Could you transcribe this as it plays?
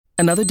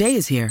Another day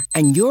is here,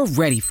 and you're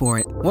ready for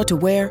it. What to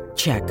wear?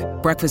 Check.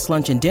 Breakfast,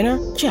 lunch, and dinner?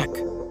 Check.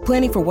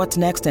 Planning for what's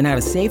next and how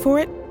to save for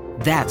it?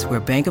 That's where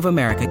Bank of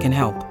America can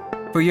help.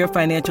 For your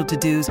financial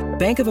to-dos,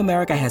 Bank of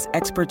America has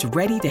experts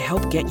ready to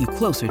help get you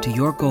closer to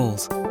your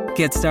goals.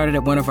 Get started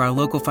at one of our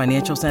local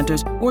financial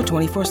centers or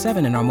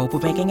 24/7 in our mobile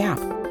banking app.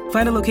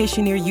 Find a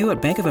location near you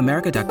at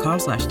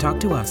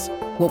bankofamerica.com/talktous.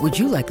 What would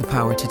you like the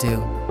power to do?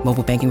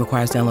 Mobile banking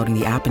requires downloading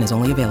the app and is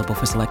only available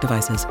for select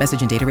devices.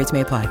 Message and data rates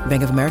may apply.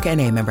 Bank of America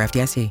N.A., member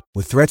FDIC.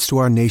 With threats to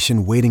our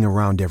nation waiting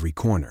around every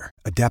corner,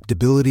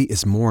 adaptability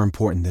is more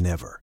important than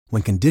ever.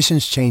 When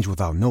conditions change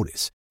without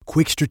notice,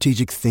 quick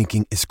strategic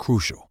thinking is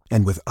crucial.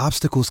 And with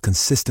obstacles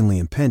consistently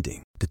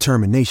impending,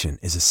 determination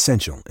is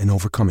essential in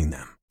overcoming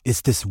them.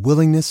 It's this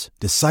willingness,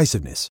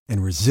 decisiveness,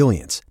 and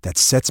resilience that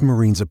sets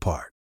Marines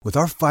apart. With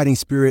our fighting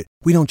spirit,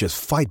 we don't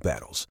just fight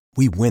battles,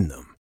 we win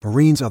them.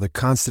 Marines are the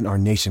constant our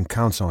nation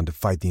counts on to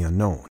fight the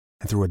unknown.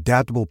 And through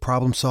adaptable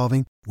problem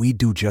solving, we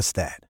do just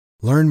that.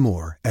 Learn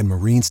more at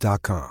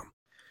marines.com.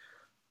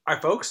 All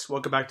right, folks,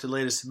 welcome back to the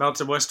latest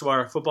Mountain West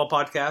Wire football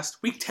podcast.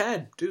 Week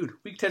 10,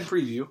 Week 10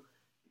 preview.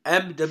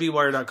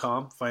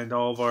 MWWire.com. Find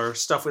all of our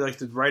stuff we like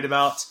to write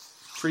about,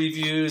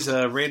 previews,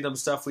 random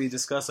stuff we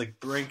discuss, like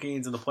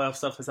rankings and the playoff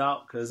stuff is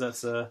out, because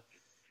that's here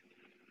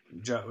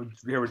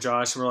with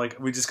Josh.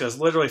 We discussed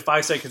literally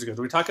 5 seconds ago.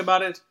 Did we talk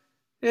about it?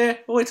 Yeah,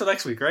 we'll wait till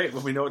next week, right?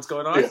 When we know what's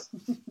going on. Yeah.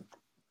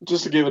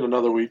 Just to give it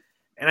another week.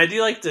 And I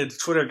do like the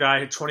Twitter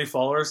guy, 20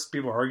 followers,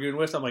 people are arguing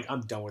with. I'm like,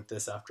 I'm done with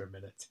this after a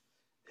minute.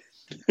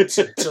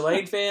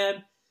 Tulane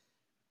fan,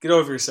 get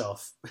over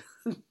yourself.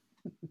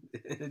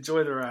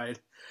 Enjoy the ride.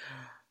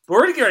 But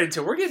we're getting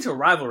into a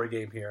rivalry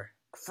game here.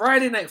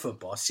 Friday Night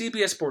Football,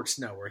 CBS Sports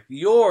Network.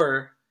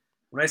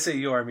 When I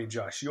say I mean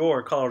Josh,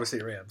 your Colorado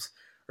State Rams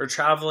are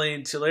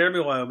traveling to Laramie,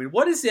 Wyoming.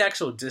 What is the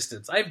actual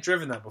distance? I've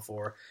driven that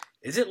before.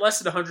 Is it less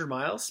than 100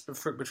 miles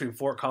between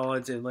Fort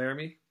Collins and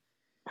Laramie?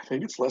 I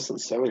think it's less than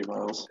 70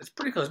 miles. It's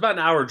pretty close. About an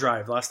hour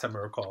drive last time I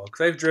recall.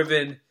 Because I've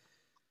driven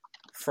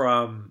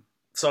from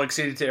Salt Lake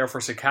City to Air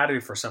Force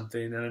Academy for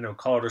something, and I know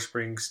Colorado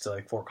Springs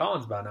to Fort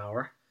Collins about an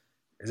hour.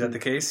 Is that the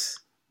case?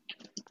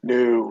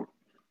 No.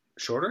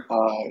 Shorter?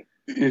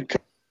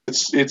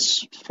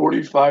 It's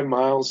 45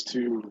 miles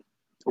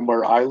from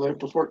where I live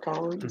to Fort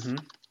Collins, and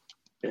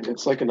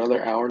it's like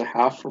another hour and a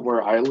half from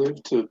where I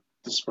live to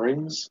the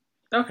Springs.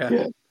 Okay.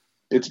 Yeah.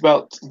 It's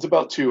about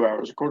 2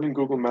 hours. According to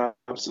Google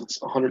Maps,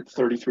 it's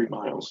 133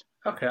 miles.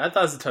 Okay, I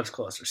thought it was a touch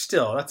closer.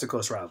 Still, that's a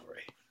close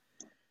rivalry.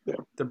 Yeah.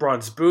 The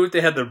Bronze Boot. They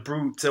had the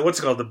what's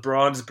it called? The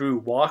Bronze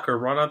Boot walk or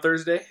run on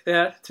Thursday. They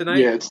had tonight.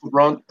 Yeah, it's the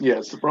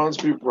Bronze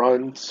Boot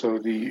run. So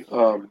the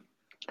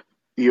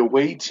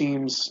away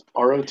team's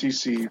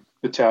ROTC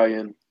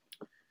battalion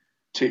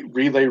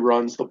relay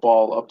runs the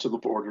ball up to the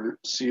border.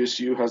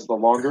 CSU has the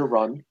longer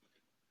run,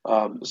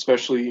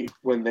 especially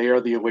when they are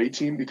the away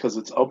team because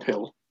it's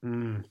uphill.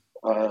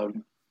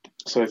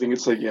 So I think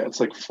it's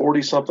like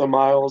 40 something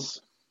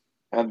miles,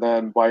 and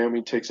then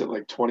Wyoming takes it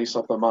like 20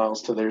 something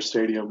miles to their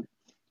stadium.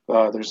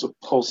 There's a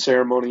whole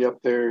ceremony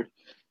up there.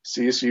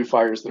 CSU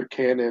fires their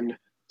cannon.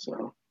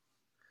 So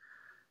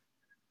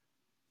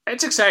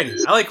it's exciting.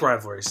 I like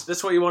rivalries.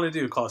 That's what you want to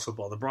do in college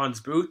football. The Bronze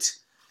Boot.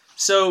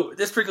 So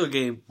this particular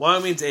game,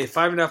 Wyoming's a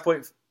 5.5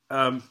 point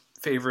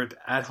favorite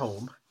at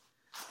home.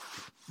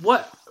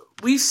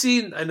 We've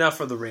seen enough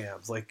of the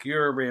Rams. Like,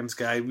 you're a Rams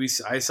guy.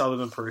 I saw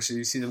them in person.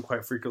 You see them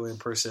quite frequently in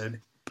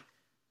person.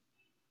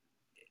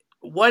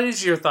 What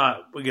is your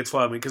thought against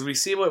Wyoming? Because we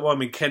see what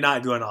Wyoming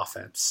cannot do on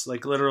offense.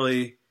 Like,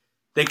 literally,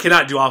 they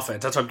cannot do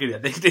offense. That's what I'm getting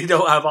at. They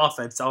don't have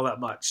offense all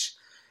that much.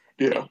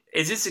 Yeah.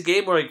 Is this a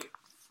game where,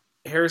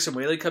 Harrison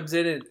Whaley comes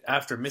in and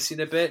after missing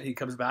a bit, he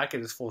comes back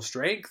at his full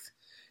strength?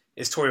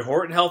 Is Torrey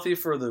Horton healthy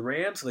for the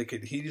Rams?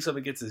 Could he do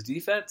something against his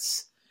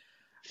defense?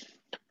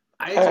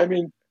 I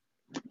mean,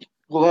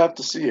 we'll have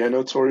to see. I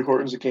know Torrey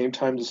Horton's a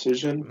game-time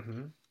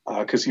decision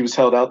because he was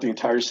held out the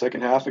entire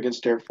second half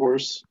against Air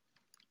Force.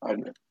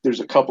 There's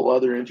a couple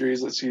other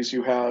injuries that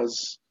CSU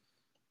has.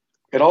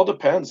 It all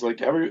depends.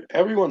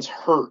 Everyone's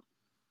hurt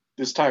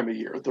this time of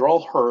year. They're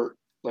all hurt.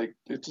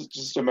 It's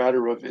just a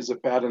matter of, is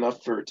it bad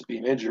enough for it to be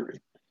an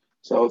injury?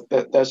 So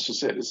that's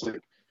just it. It's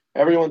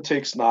everyone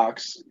takes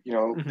knocks.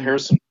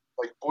 Harrison,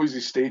 Boise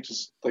State,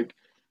 just I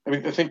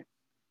think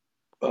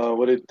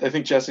I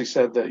think Jesse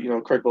said that,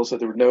 Craig Bowl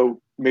said there were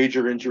no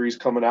major injuries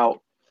coming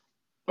out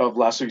of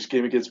last week's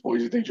game against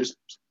Boise. They just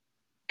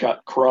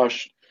got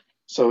crushed.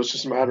 So it's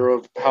just a matter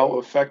of how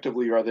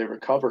effectively are they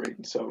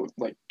recovering. So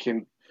I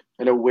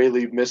know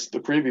Whaley missed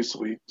the previous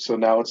week. So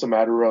now it's a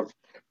matter of,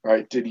 all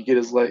right, did he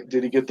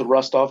get the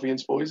rust off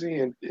against Boise,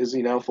 and is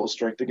he now full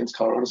strength against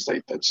Colorado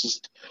State?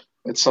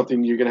 It's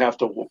something you're going to have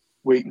to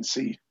wait and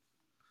see.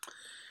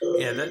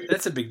 Yeah,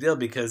 that's a big deal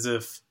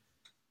because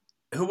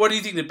what do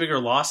you think the bigger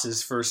loss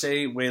is for,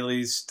 say,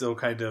 Whaley's still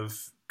kind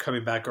of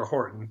coming back, or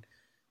Horton?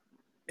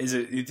 Who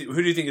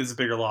do you think is the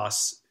bigger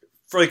loss?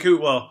 For who?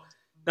 Well,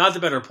 not the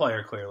better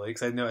player, clearly,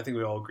 because I think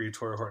we all agree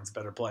Torrey Horton's a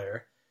better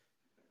player.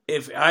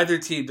 If either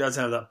team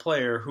doesn't have that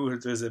player, who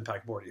does it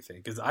impact more, do you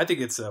think? Because I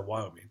think it's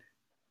Wyoming.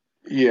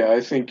 Yeah, I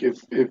think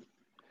if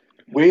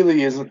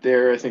Whaley isn't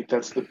there. I think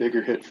that's the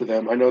bigger hit for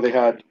them. I know they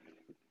had.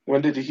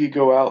 When did he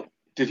go out?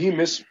 Did he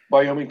miss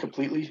Wyoming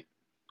completely?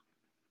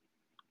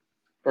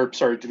 Or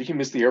sorry, did he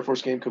miss the Air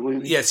Force game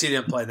completely? Yes, he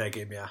didn't play that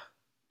game. Yeah,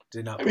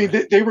 did not. I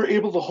mean, they were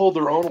able to hold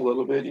their own a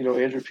little bit.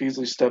 Andrew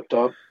Peasley stepped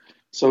up,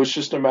 so it's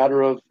just a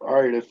matter of,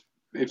 all right,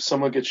 if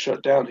someone gets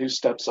shut down, who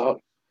steps up?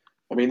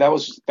 I mean, that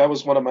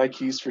was one of my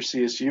keys for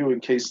CSU in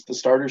case the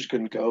starters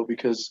couldn't go,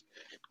 because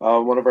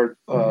one of our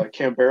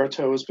Cam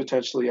Baratow is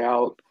potentially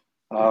out.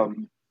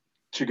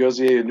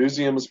 Chigozie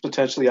Anusium is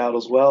potentially out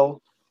as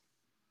well.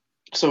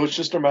 So it's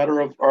just a matter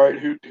of, all right,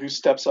 who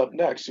steps up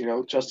next?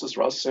 Justice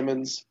Ross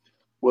Simmons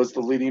was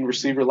the leading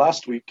receiver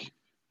last week.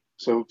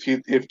 So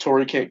if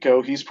Torrey can't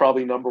go, he's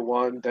probably number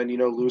one. Then,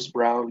 Lewis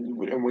Brown,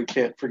 and we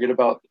can't forget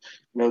about,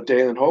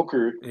 Dalen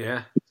Holker.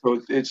 Yeah.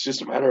 So it's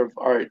just a matter of,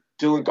 all right,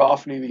 Dylan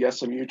Goffney, the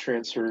SMU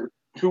transfer,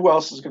 who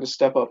else is going to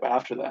step up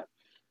after that?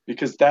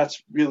 Because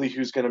that's really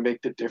who's going to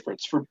make the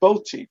difference for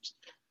both teams.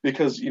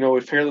 Because,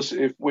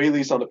 if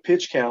Whaley's on a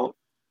pitch count,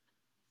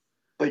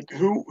 like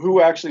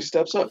who actually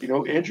steps up?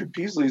 Andrew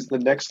Peasley is the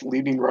next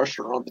leading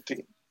rusher on the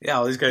team. Yeah,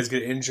 all these guys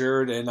get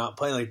injured and not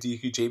playing. Like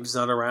DQ James is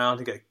not around;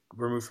 he got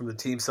removed from the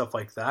team, stuff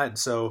like that. And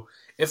so,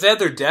 if they have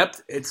their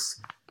depth, they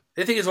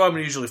think it's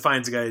Wyoming usually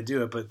finds a guy to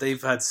do it. But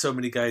they've had so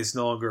many guys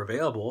no longer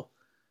available.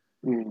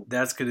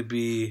 That's going to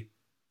be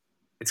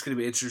an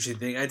interesting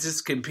thing. I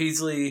just can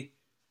Peasley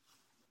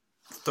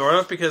throw it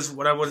up, because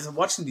when I was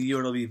watching the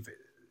UNLV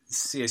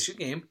CSU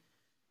game,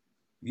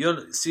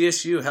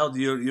 CSU held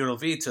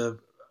UNLV to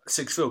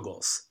 6 field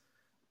goals,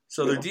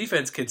 so their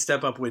defense can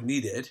step up when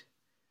needed.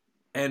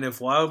 And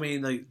if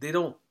Wyoming,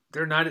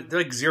 they're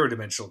like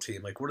zero-dimensional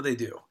team. Like, what do they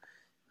do?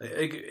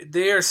 Like,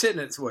 they are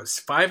sitting at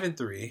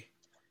 5-3.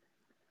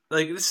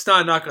 Like, this is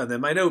not a knock on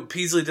them. I know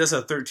Peasley does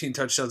have 13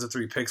 touchdowns and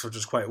 3 picks, which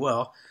is quite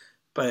well,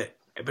 but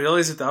he only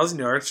has 1,000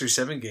 yards through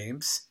 7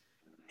 games.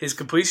 His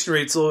completion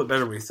rate's a little bit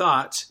better than we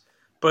thought,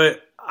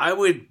 but I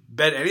would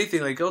bet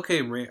anything like, okay,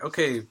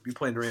 you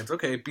playing the Rams,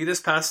 okay, beat us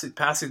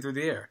passing through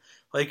the air.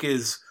 Like,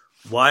 is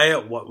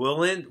Wyatt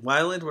Willand,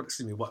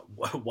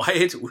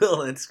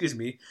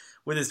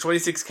 with his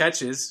 26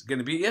 catches, going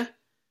to beat you?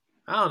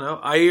 I don't know.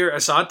 Ayer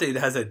Asante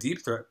has that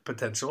deep threat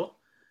potential,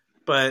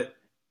 but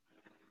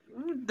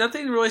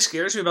nothing really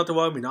scares me about the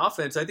Wyoming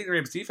offense. I think the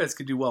Rams defense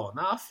could do well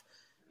enough,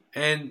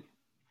 and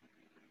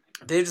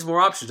they have just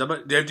more options.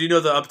 Do you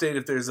know the update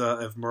if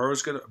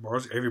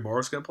Avery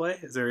Morrow's going to play?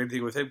 Is there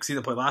anything with him? Because he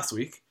didn't play last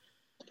week.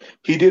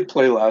 He did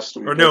play last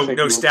week. Or no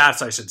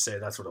stats, I should say.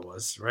 That's what it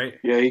was, right?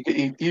 Yeah,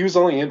 he was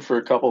only in for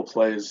a couple of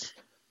plays.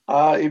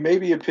 It may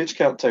be a pitch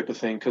count type of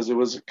thing, because it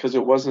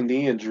was a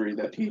knee injury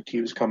that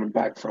he was coming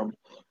back from.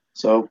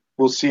 So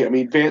we'll see. I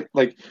mean,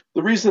 the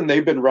reason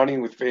they've been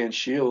running with Van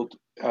Shield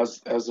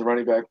as the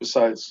running back,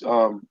 besides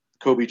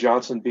Kobe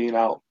Johnson being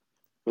out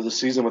for the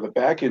season with a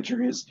back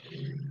injury, is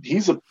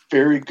he's a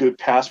very good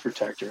pass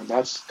protector, and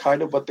that's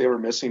kind of what they were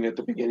missing at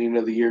the beginning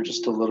of the year,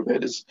 just a little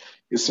bit, is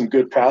some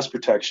good pass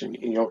protection.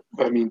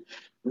 I mean,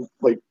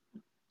 like,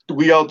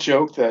 we all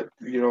joke that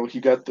he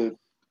got the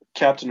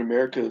Captain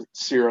America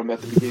serum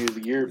at the beginning of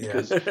the year,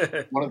 because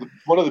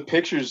one of the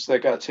pictures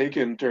that got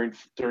taken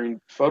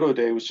during photo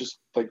day was just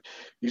like,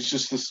 he's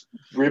just this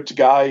ripped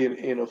guy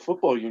in a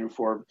football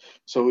uniform.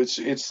 So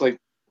it's like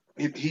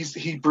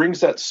he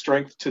brings that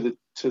strength to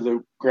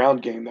the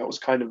ground game that was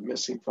kind of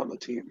missing from the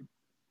team.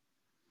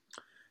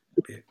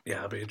 Yeah,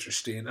 it'll be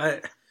interesting.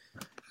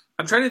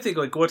 I'm trying to think,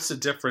 like, what's the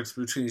difference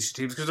between these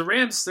two teams, because the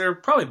Rams, they're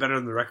probably better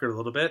than the record a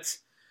little bit,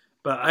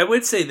 but I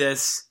would say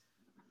this: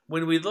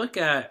 when we look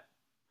at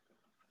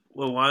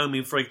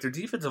Wyoming, for like their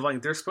defensive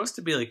line, they're supposed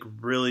to be like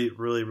really,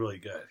 really, really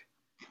good.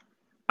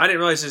 I didn't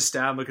realize this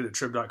stat. I'm looking at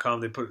Trib.com.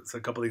 They put a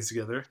couple things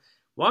together.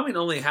 Wyoming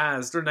they're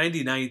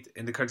 99th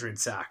in the country in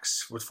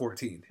sacks with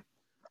 14.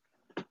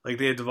 Like,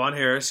 they had Devon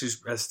Harris, who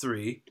has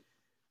 3,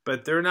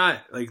 but they're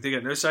not, like, they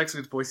got no sacks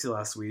against Boise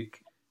last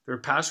week. Their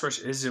pass rush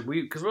isn't,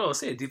 because we'll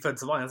say a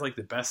defensive line is like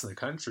the best in the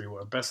country,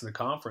 or best in the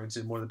conference,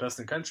 and one of the best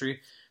in the country.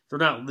 They're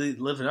not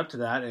living up to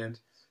that, and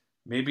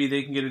maybe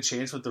they can get a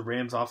chance with the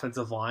Rams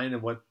offensive line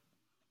and what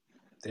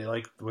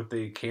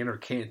they can or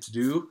can't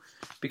do.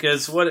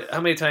 Because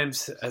how many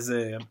times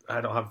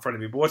I don't have in front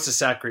of me, but what's the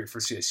sack rate for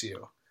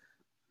CSU?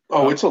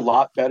 Oh, it's a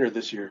lot better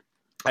this year.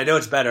 I know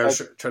it's better. I was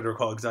trying to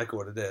recall exactly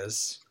what it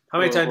is. How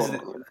many times?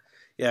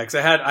 Yeah, because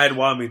I had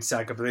Wyoming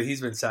sack up, but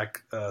he's been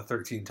sacked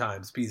 13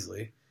 times,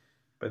 Peasley.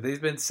 But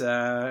they've been 10,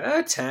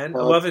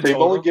 11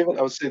 total.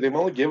 They've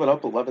only given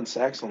up 11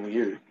 sacks on the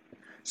year.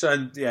 So,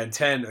 and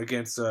 10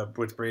 against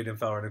with Braden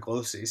Fowler and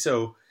Nicolosi.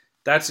 So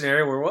that's an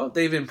area where,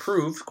 they've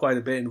improved quite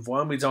a bit, and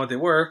Wyoming's on what they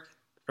were,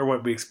 or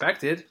what we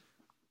expected.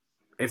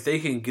 If they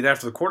can get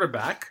after the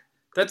quarterback,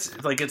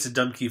 that's like, it's a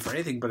dumb key for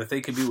anything, but if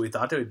they can be what we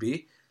thought they would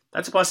be,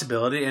 that's a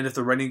possibility. And if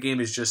the running game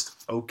is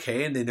just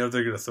okay and they know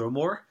they're going to throw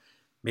more,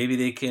 maybe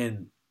they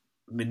can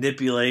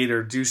manipulate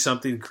or do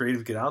something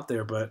creative to get out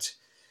there. But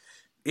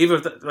even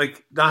if,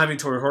 not having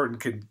Torrey Horton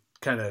could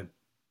kind of,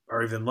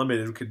 or even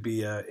limited, could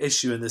be an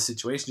issue in this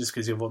situation just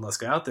because you have one less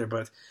guy out there.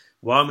 But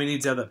Wyoming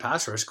needs to have that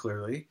pass rush,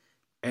 clearly.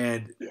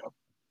 And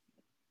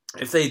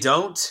If they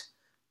don't,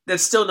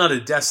 that's still not a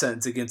death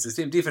sentence against this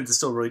team. Defense is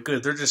still really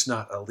good. They're just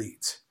not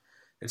elite.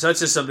 And so that's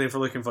just something if we're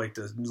looking for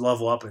to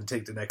level up and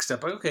take the next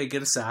step. Like, okay,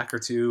 get a sack or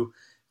two,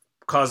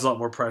 cause a lot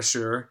more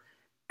pressure.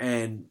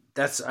 And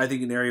that's, I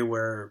think, an area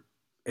where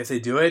if they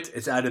do it,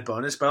 it's added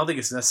bonus. But I don't think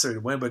it's necessary to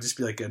win, but just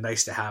be like a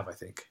nice to have, I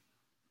think.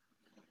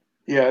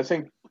 Yeah, I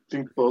think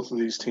both of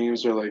these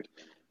teams are like,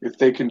 if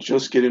they can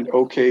just get an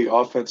okay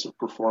offensive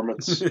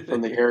performance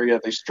from the area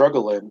they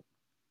struggle in,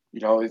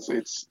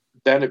 it's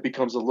then it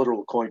becomes a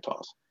literal coin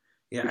toss.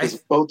 Yeah, because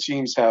if both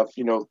teams have,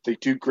 they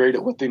do great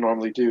at what they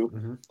normally do,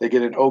 mm-hmm. they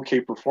get an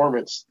okay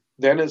performance,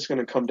 then it's going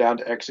to come down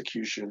to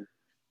execution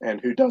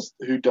and who does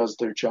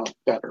their job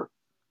better.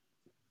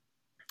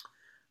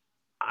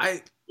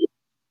 I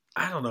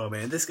don't know,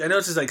 man. I know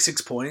it's just like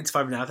 6 points,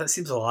 5.5. That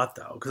seems a lot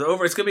though, because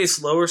it's going to be a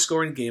slower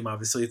scoring game.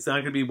 Obviously, it's not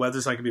going to be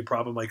weather's not going to be a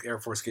problem like the Air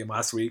Force game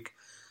last week.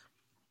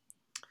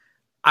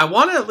 I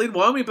want to lead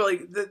Wyoming,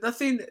 but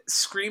nothing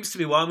screams to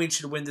me Wyoming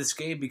should win this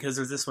game because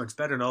they're this much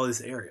better in all these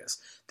areas.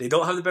 They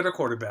don't have the better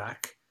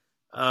quarterback.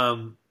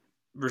 The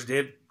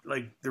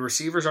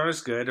receivers aren't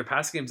as good. Their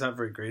passing game's not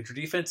very great. Their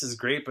defense is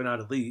great, but not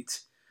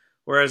elite.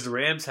 Whereas the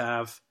Rams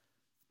have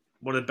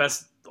one of the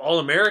best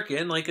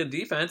All-American, in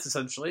defense,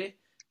 essentially.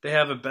 They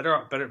have a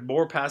better,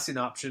 more passing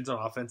options on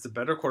offense, a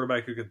better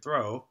quarterback who can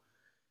throw.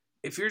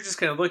 If you're just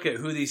going to look at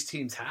who these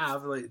teams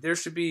have, there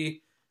should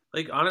be.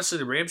 Honestly,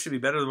 the Rams should be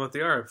better than what they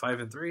are at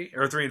 5-3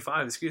 or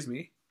 3-5. Excuse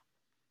me.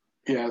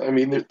 Yeah, I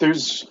mean,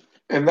 that's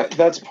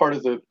part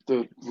of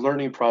the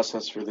learning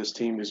process for this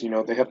team is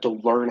they have to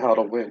learn how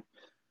to win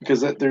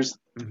because there's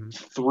mm-hmm.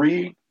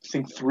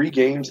 three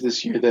games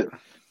this year that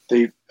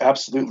they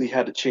absolutely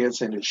had a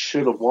chance in and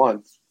should have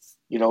won.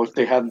 If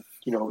they hadn't,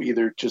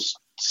 either just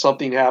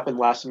something happened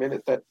last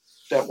minute that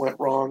went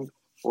wrong,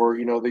 or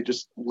they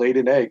just laid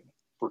an egg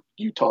for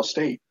Utah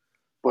State.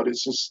 But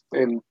it's just,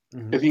 and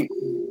mm-hmm.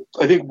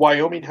 I think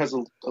Wyoming has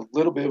a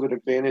little bit of an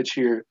advantage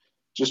here,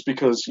 just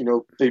because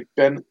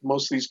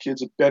most of these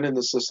kids have been in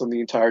the system the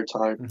entire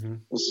time. Mm-hmm.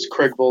 This is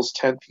Craig Bull's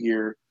 10th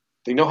year.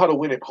 They know how to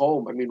win at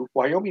home. I mean,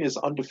 Wyoming is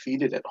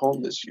undefeated at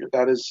home this year.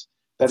 That is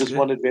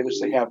one advantage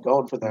they have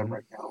going for them mm-hmm.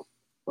 right now.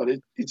 But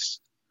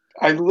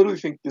I literally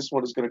think this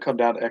one is going to come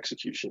down to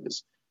execution.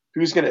 Is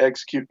who's going to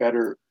execute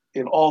better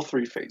in all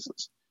three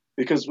phases.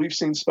 Because we've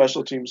seen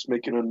special teams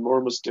make an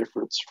enormous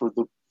difference for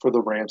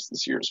the Rams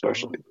this year,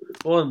 especially.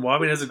 Well, and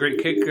Wyoming has a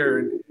great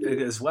kicker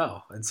as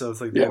well, and so it's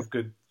they have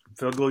good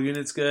field goal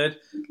units. Good,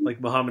 like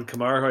Muhammad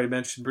Kamara, who I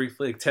mentioned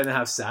briefly,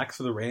 10.5 sacks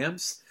for the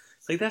Rams.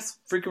 That's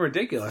freaking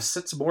ridiculous.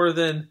 That's more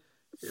than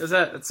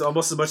it's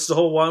almost as much as the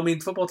whole Wyoming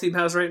football team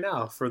has right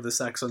now for the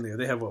sacks on the year.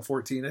 They have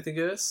 14, I think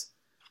it is.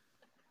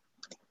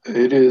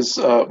 It is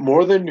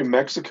more than New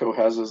Mexico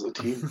has as a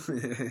team.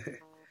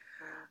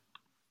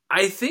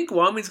 I think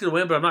Wyoming's going to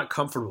win, but I'm not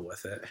comfortable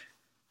with it.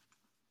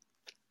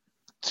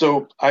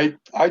 So I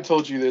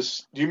told you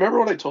this. Do you remember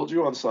what I told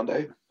you on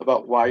Sunday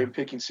about why I'm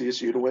picking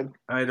CSU to win?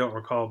 I don't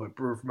recall, but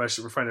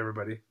refine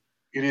everybody.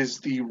 It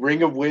is the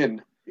Ring of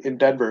Win in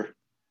Denver.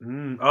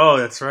 Oh,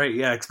 that's right.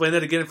 Yeah, explain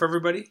that again for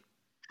everybody.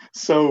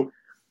 So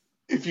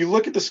if you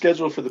look at the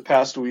schedule for the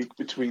past week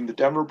between the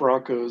Denver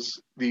Broncos,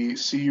 the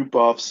CU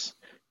Buffs,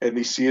 and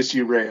the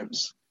CSU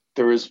Rams,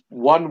 there is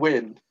one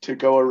win to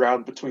go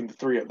around between the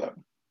three of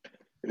them.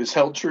 It has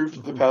held true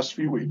for the past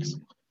few weeks.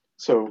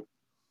 So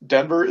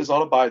Denver is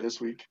on a bye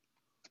this week.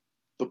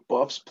 The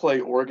Buffs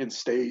play Oregon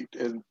State,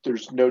 and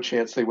there's no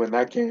chance they win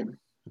that game.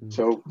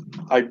 So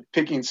I'm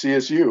picking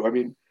CSU. I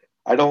mean,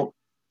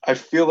 I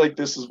feel like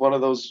this is one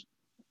of those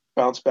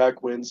bounce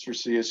back wins for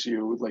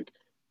CSU.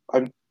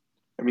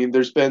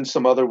 There's been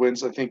some other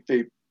wins. I think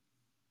they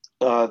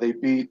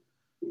beat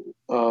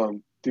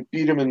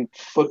them in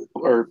foot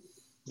or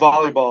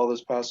volleyball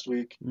this past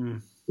week.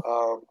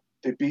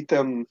 They beat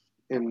them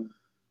in.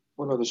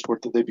 What other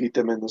sport did they beat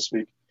them in this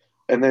week?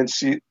 And then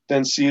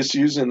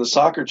CSU's in the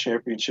soccer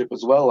championship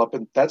as well,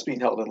 and that's being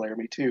held in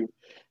Laramie too.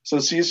 So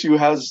CSU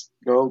has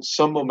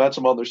some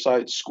momentum on their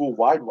side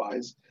school-wide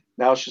wise.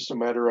 Now it's just a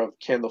matter of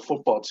can the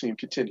football team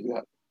continue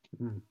that.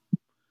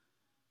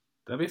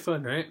 That'd be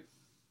fun, right?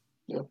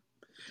 Yeah.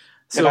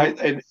 So,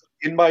 and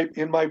in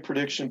my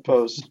prediction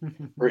post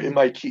or in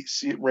my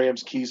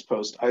Rams Keys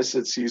post, I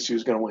said CSU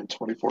is going to win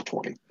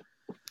 24-20.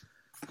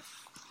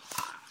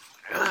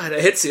 God,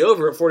 it hits the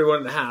over at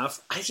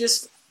 41.5. I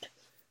just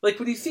when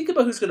you think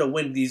about who's going to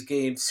win these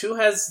games, who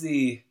has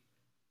the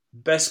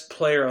best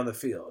player on the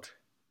field?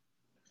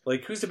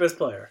 Who's the best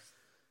player?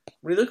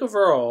 When you look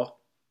overall,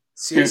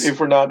 if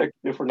we're not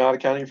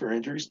accounting for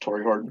injuries,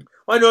 Torrey Horton.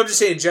 Well, I know. I'm just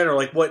saying in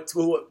general.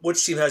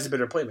 Which team has the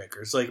better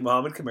playmakers?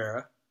 Muhammad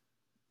Kamara.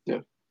 Yeah.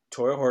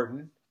 Torrey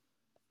Horton.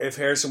 If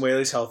Harrison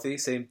Whaley's healthy,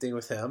 same thing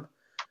with him.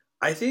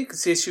 I think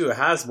CSU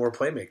has more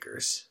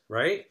playmakers,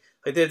 right?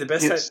 They have the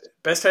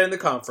best tight in the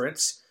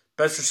conference,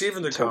 best receiver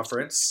in the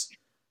conference,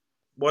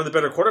 one of the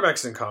better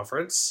quarterbacks in the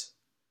conference.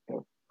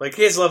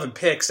 He has 11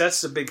 picks.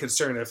 That's a big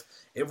concern.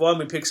 If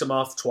Wyoming picks him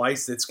off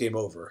twice, it's game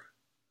over.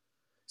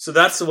 So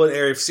that's the one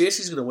area. If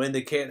CSU's going to win,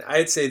 they can't.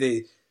 I'd say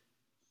they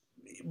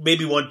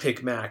maybe one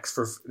pick max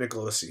for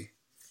Nicolosi.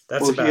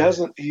 That's about he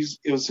hasn't.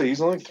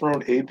 He's only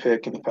thrown a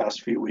pick in the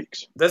past few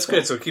weeks. That's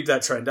good. So keep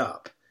that trend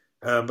up.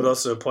 But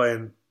also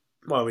playing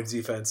Wyoming's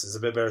defense is a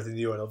bit better than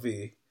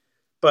UNLV.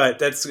 But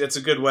that's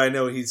a good way. I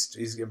know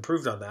he's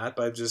improved on that.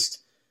 But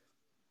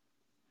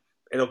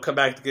it'll come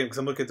back to game because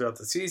I'm looking throughout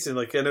the season.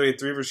 Like I know he had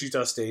 3 versus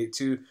Utah State,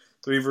 3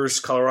 versus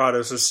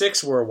Colorado. So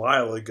 6 were a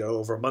while ago,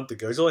 over a month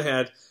ago. He's only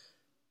had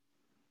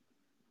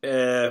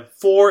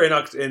 4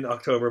 in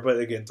October, but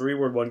again, 3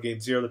 were 1 game,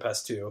 0 the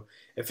past 2.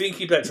 If he can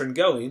keep that trend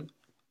going,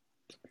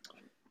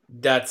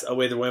 that's a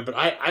way to win. But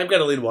I've got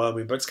to lead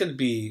Wyoming, but it's going to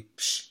be,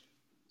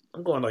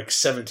 I'm going like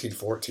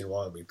 17-14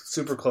 Wyoming.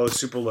 Super close,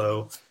 super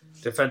low,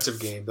 defensive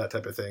game, that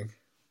type of thing.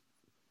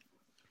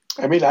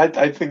 I mean,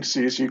 I think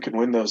CSU can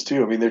win those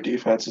too. I mean, their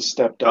defense has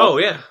stepped up. Oh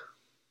yeah.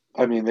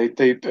 I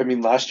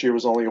mean, last year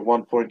was only a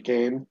 1-point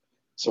game,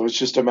 so it's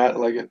just a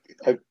matter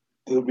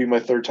it'll be my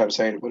 3rd time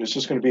saying it, but it's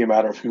just going to be a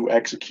matter of who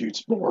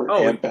executes more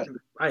and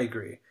better. I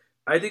agree.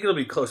 I think it'll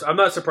be close. I'm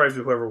not surprised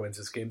with whoever wins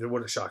this game. It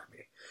wouldn't shock me.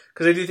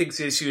 Because I do think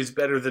CSU is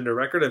better than their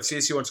record. If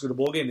CSU wants to go to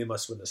bowl game, they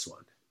must win this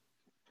one.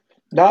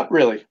 Not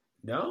really.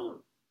 No?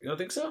 You don't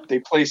think so? They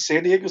play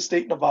San Diego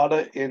State,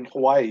 Nevada, and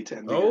Hawaii to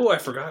end the year. I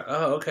forgot.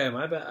 Oh, okay.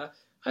 My bad.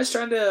 I was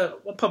trying to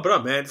pump it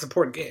up, man. It's an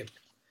important game.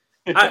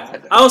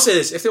 I'll say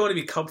this. If they want to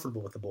be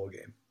comfortable with the bowl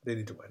game, they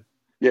need to win.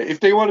 Yeah, if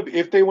they want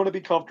to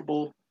be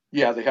comfortable,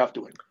 yeah, they have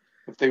to win.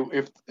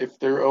 If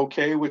they're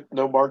okay with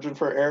no margin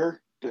for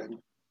error, then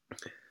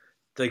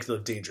they can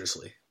live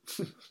dangerously.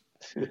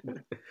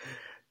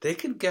 They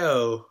could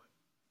go.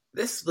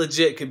 This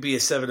legit could be a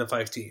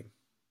 7-5 team.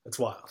 That's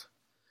wild.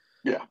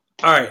 Yeah.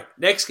 All right,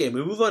 next game.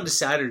 We move on to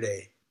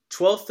Saturday,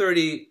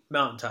 12:30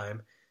 Mountain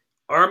Time.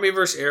 Army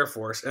versus Air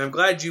Force, and I'm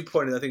glad you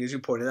pointed. I think as you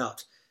pointed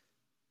out,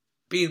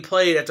 being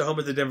played at the home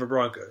of the Denver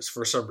Broncos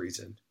for some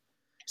reason.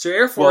 So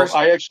Air Force.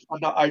 Well,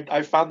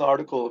 I found the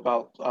article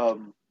about.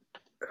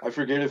 I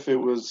forget if it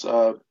was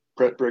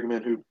Brett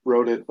Brigman who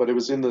wrote it, but it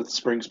was in the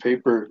Springs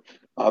paper.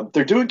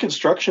 They're doing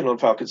construction on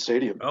Falcon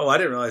Stadium. Oh, I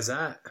didn't realize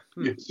that.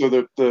 So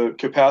the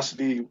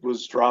capacity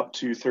was dropped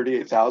to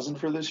 38,000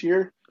 for this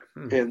year,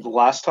 and the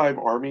last time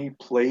Army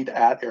played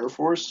at Air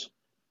Force,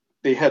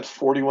 they had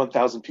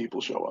 41,000 people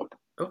show up.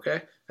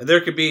 Okay, and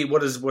there could be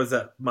what is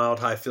that mild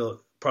high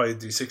field? Probably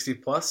do 60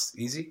 plus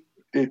easy.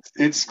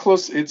 It's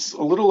close. It's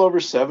a little over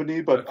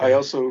 70, but okay. I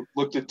also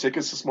looked at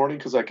tickets this morning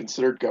because I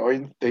considered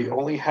going. They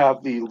only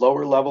have the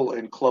lower level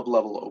and club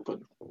level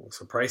open. Oh,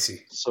 so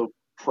pricey. So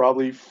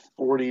probably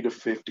 40 to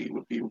 50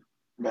 would be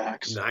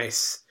max.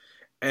 Nice.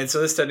 And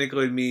so this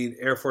technically would mean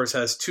Air Force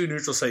has 2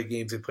 neutral site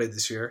games they played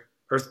this year.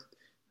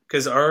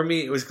 Because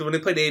Army, it was when they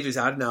played Navy, it was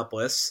at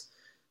Annapolis.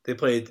 They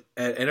played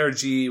at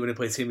NRG when they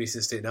played Sam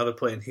Houston State. Now they're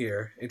playing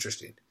here.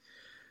 Interesting.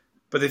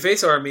 But they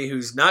face Army,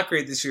 who's not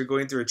great this year,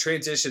 going through a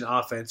transition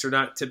offense. They're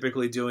not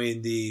typically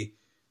doing the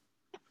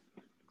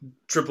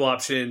triple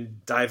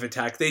option dive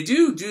attack. They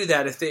do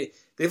that if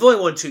they've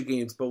only won 2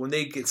 games, but when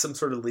they get some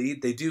sort of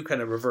lead, they do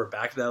kind of revert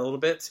back to that a little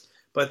bit.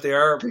 But they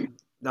are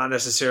not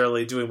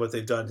necessarily doing what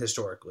they've done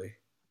historically.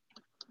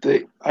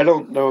 I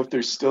don't know if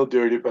they're still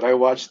doing it, but I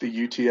watched the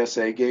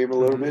UTSA game a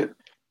little bit.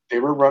 They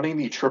were running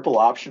the triple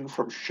option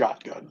from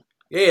shotgun.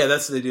 Yeah,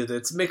 that's what they do.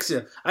 That's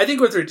mixing. I think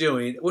what they're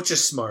doing, which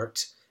is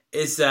smart,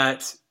 is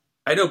that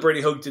I know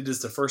Brady Hoke did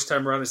this the first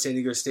time around at San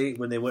Diego State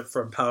when they went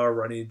from power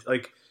running,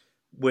 like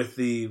with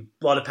a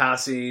lot of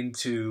passing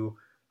to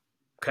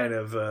kind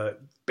of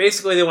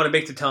basically they want to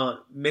mix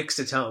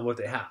the talent with what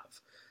they have.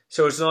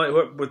 So it's not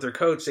like with their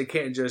coach, they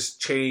can't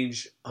just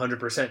change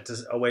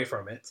 100% away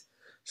from it.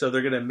 So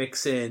they're going to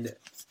mix in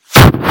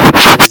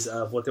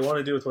of what they want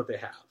to do with what they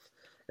have.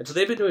 And so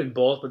they've been doing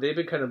both, but they've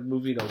been kind of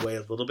moving away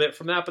a little bit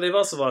from that. But they've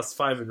also lost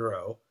 5 in a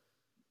row.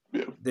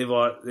 Yeah. They've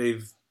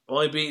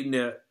only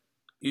beaten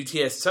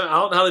UTS. I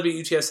don't know how they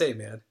beat UTSA,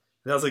 man.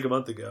 That was like a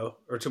month ago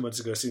or 2 months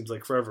ago. Seems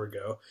like forever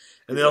ago.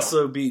 And they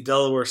also beat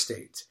Delaware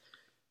State.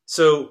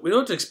 So we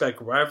don't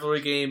expect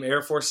rivalry game.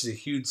 Air Force is a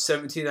huge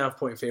 17.5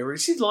 point favorite. You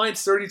see the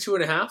line's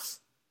 32.5?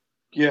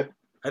 Yeah.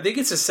 I think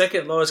it's the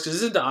second lowest because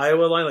isn't the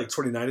Iowa line like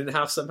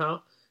 29.5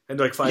 somehow? And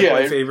like 5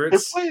 point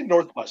favorites? They're playing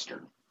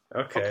Northwestern.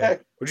 Okay.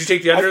 Would you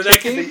take the under in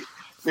that game?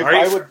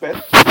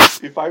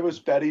 If I was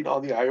betting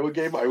on the Iowa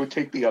game, I would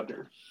take the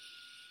under.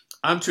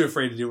 I'm too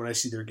afraid to do it when I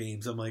see their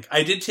games. I'm like,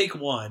 I did take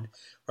one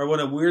where I won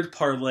a weird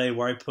parlay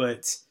where I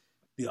put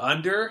the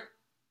under.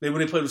 When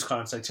they played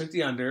Wisconsin, I took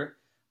the under.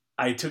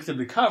 I took them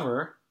to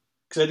cover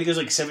because I think it was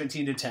like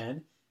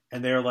 17-10,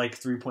 and they're like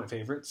 3-point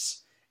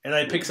favorites. And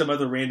I picked some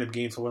other random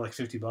games for like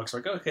 $50. I'm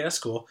like, okay, that's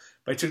cool.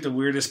 But I took the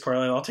weirdest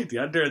parlay. I'll take the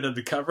under and then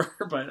the cover.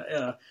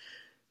 But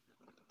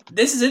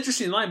this is an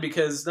interesting line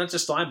because not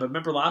just line, but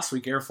remember last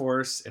week Air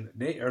Force and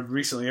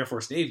recently Air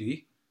Force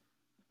Navy.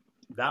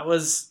 That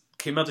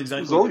came out exactly.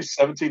 It was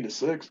only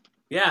 17-6.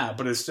 Yeah,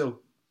 but it's still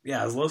it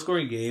was a low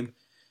scoring game.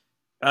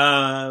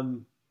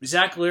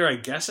 Zach Lear, I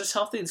guess, is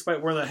healthy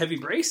despite wearing that heavy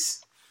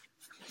brace.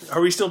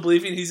 Are we still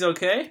believing he's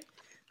okay?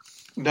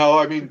 No,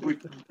 I mean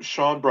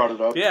Sean brought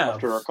it up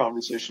after our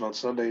conversation on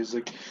Sunday. He's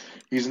like,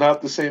 he's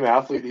not the same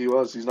athlete he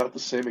was. He's not the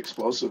same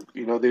explosive.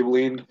 They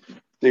leaned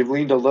they've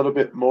leaned a little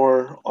bit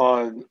more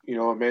on,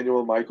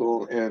 Emmanuel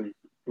Michael and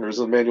there's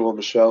Emmanuel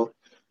Michelle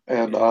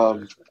and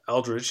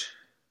Eldridge.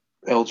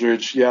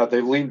 Eldridge, yeah,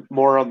 they leaned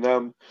more on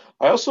them.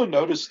 I also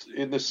noticed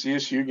in the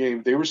CSU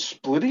game they were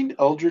splitting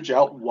Eldridge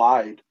out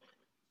wide.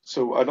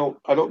 So I don't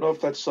know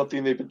if that's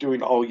something they've been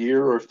doing all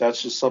year or if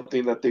that's just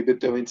something that they've been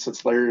doing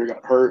since Larry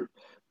got hurt.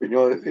 But,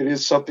 it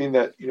is something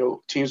that,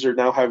 teams are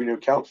now having to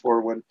account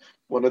for when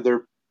one of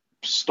their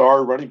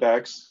star running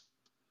backs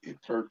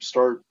or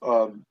star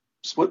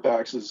split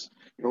backs is,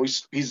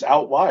 he's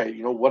out wide.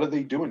 What are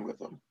they doing with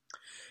him?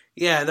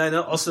 Yeah, and then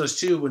also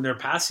too, when they're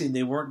passing,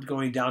 they weren't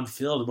going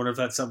downfield. I wonder if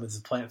that's something that's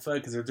a plant foot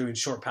because they're doing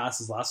short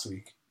passes last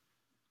week.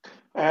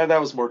 That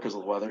was more because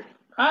of the weather.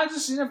 I'm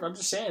just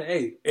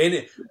saying,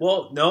 hey,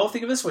 no,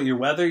 think of it this way: your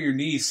weather, your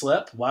knee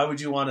slip. Why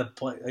would you want to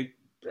play? Like,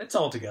 it's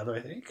all together. I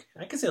think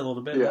I could say a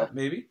little bit. Yeah.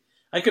 Maybe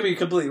I could be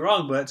completely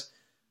wrong, but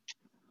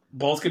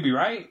both could be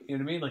right. You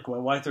know what I mean? Like,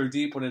 why throw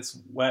deep when it's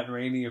wet and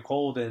rainy or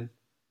cold?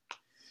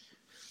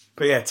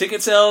 But yeah,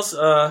 ticket sales.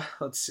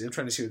 Let's see. I'm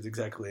trying to see what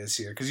exactly is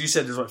here because you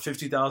said there's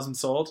 50,000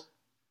 sold.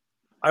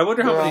 I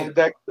wonder how many.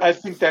 I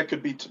think that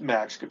could be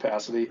max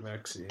capacity.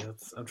 Max. Yeah,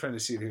 I'm trying to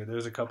see it here.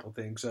 There's a couple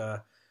things.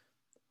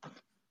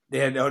 They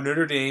had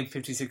Notre Dame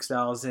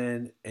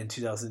 56,000 in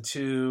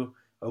 2002,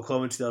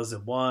 Oklahoma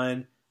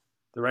 2001,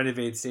 the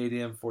renovated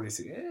stadium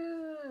 46.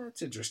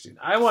 It's interesting.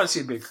 I want to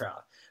see a big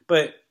crowd,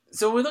 but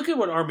so we look at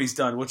what Army's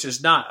done, which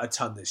is not a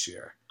ton this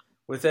year,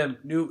 with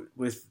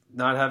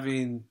not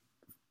having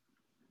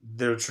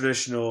their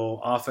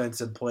traditional offense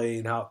and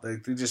playing how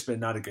they've just been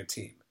not a good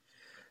team.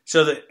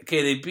 So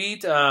they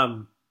beat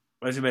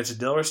as you mentioned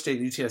Delaware State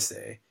and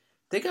UTSA.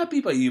 They got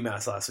beat by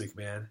UMass last week,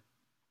 man.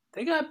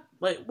 They got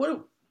what?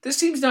 This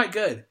team's not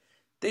good.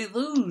 They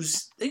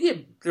lose. They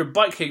get their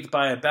butt kicked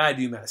by a bad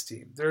UMass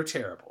team. They're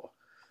terrible.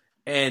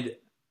 And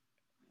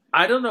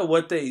I don't know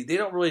what they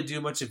don't really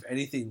do much of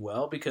anything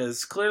well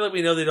because clearly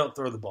we know they don't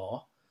throw the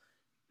ball.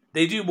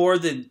 They do more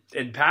than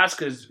in pass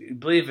because,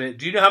 believe it,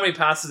 do you know how many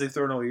passes they've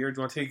thrown all year? Do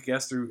you want to take a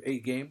guess through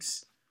 8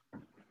 games?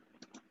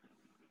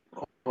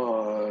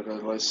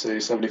 Let's say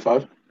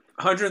 75.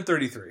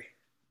 133.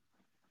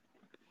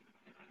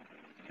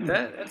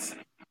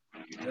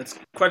 That's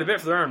quite a bit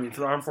for the Army,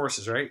 for the armed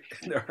forces, right?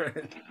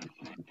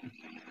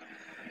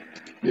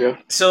 Yeah.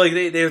 So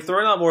they're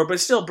throwing out more, but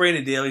still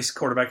Brandon Daly's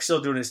quarterback,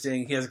 still doing his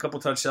thing. He has a couple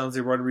touchdowns.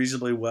 They run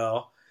reasonably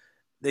well.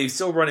 They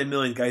still run a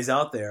million guys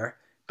out there,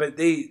 but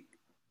they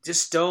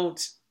just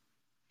don't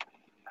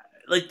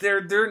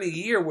they're in a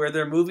year where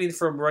they're moving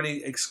from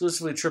running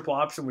exclusively triple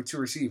option with 2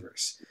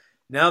 receivers.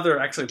 Now they're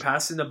actually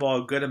passing the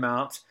ball a good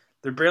amount.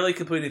 They're barely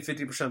completing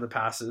 50% of the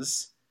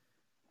passes.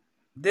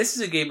 This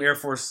is a game Air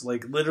Force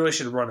literally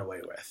should run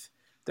away with.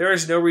 There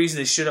is no reason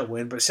they shouldn't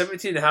win, but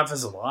 17.5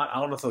 is a lot.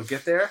 I don't know if they'll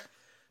get there,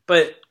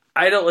 but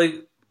I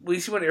don't we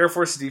see what Air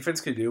Force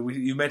defense can do.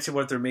 You mentioned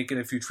what they're making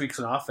a few tweaks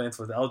on offense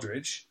with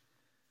Eldridge.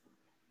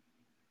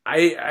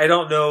 I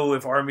don't know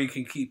if Army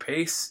can keep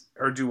pace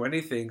or do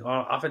anything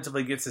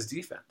offensively against his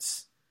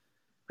defense.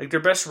 Their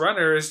best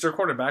runner is their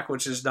quarterback,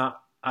 which is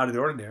not out of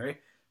the ordinary.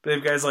 But they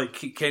have guys like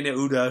Kenya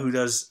Uda who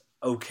does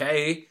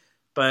okay,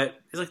 but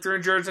he's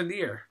 300 yards in the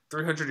year.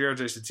 300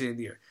 yards, I should say, in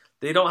the year.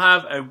 They don't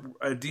have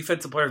a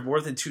defensive player with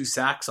more than 2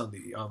 sacks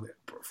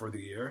for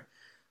the year.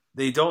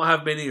 They don't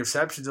have many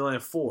receptions. They only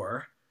have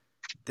 4.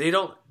 They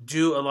don't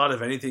do a lot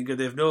of anything good.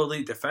 They have no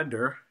elite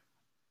defender.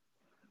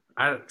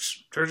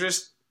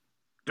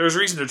 There's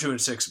reason they're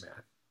 2-6, man.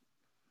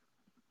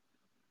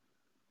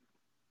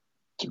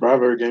 It's a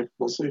Bravo game.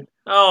 We'll see.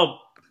 Oh,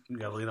 you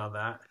got to lean on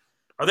that.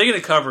 Are they going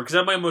to cover? Because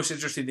that's my most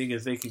interesting thing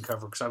is they can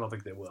cover because I don't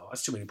think they will.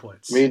 That's too many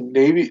points. I mean,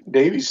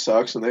 Navy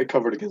sucks, and they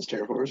covered against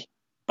Air Force.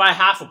 By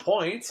half a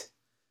point.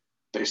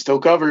 They still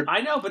covered.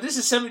 I know, but this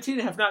is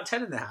 17.5, not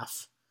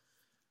 10.5.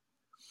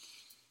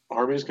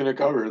 Army's going to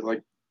cover.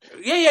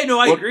 Yeah, no,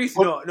 I agree with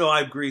you. No,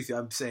 I agree with you.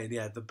 I'm saying,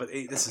 but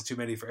 8, this is too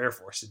many for Air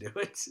Force to do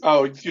it.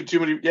 Oh, too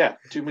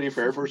many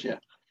for Air Force, yeah.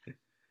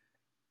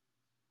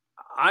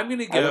 I'm going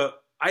to go,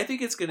 I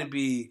think it's going to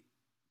be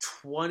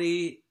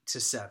 20-7.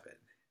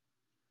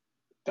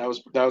 That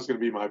was going to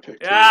be my pick.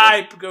 Yeah,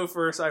 I go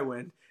first. I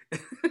win.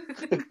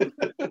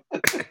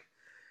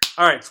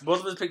 All right, so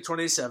both of us pick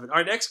 27. All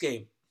right, next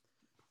game.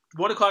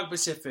 1 o'clock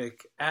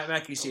Pacific at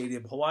Mackey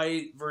Stadium,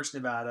 Hawaii versus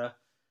Nevada.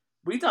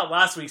 We thought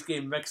last week's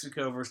game,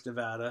 Mexico versus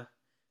Nevada.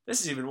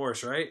 This is even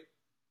worse, right?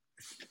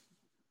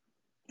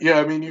 Yeah,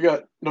 I mean, you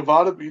got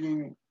Nevada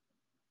beating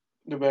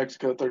New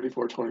Mexico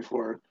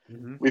 34-24.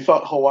 Mm-hmm. We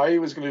thought Hawaii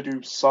was going to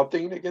do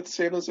something against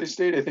San Jose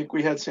State. I think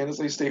we had San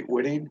Jose State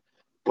winning,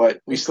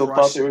 but we still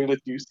thought they were going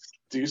to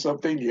do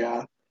something.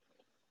 Yeah.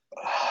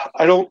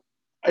 I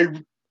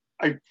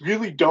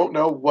really don't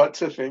know what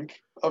to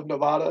think of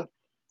Nevada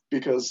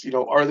because,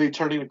 are they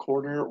turning a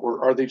corner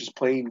or are they just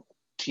playing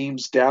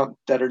teams down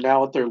that are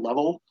now at their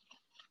level?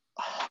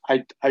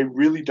 I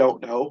really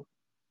don't know.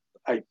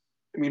 I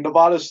mean,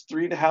 Nevada's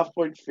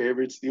 3.5-point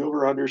favorites. The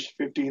over/under's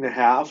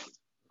 50.5.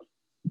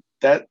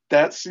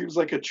 That seems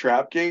like a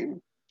trap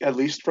game, at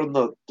least from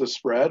the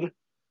spread.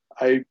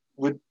 I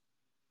would,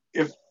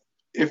 if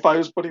if I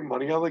was putting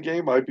money on the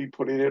game, I'd be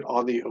putting it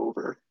on the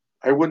over.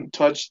 I wouldn't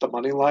touch the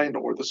money line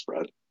or the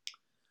spread.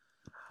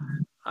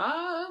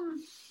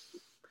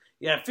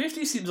 Yeah,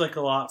 50 seems like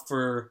a lot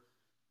for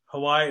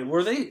Hawaii.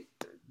 Were they?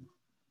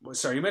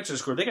 Sorry, you mentioned the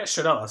score. They got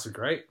shut out last week,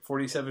 right?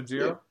 47-0?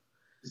 Yeah.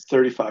 It's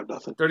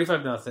 35-0.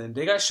 35-0.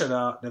 They got shut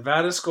out.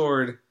 Nevada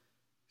scored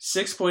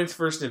 6 points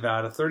versus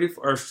Nevada,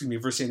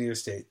 versus San Diego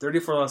State.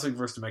 34 last week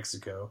versus New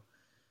Mexico.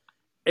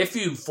 If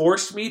you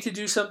forced me to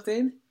do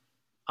something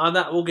on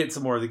that, we'll get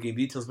some more of the game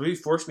details. But if you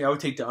forced me, I would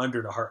take the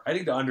under to heart. I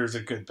think the under is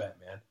a good bet,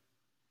 man.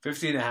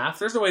 50.5.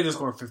 There's no way they're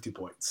scoring 50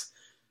 points.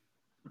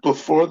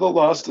 Before the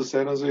loss to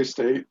San Jose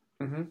State,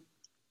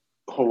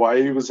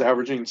 Hawaii was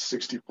averaging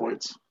 60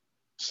 points.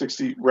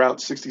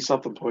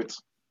 60-something points.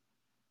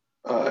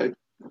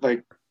 Let's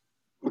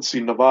see,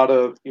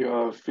 Nevada,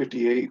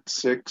 58,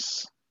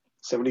 6,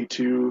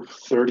 72,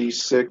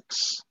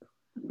 36,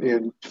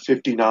 and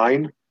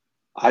 59.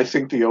 I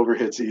think the over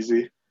hit's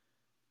easy.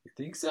 You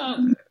think so?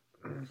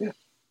 Yeah.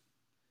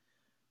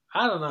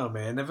 I don't know,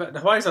 man.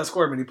 Hawaii's not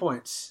scoring many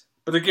points,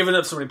 but they're giving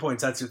up so many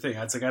points. That's your thing.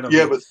 That's like I don't.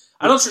 Yeah,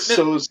 know.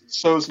 So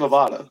is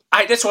Nevada.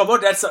 That's what I'm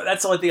wondering. That's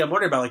the only thing I'm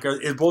wondering about.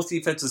 Like, is both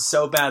defenses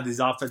so bad these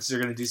offenses are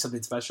going to do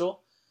something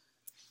special?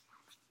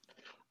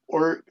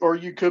 Or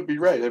you could be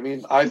right. I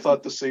mean, I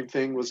thought the same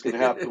thing was going to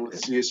happen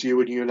with CSU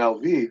and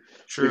UNLV.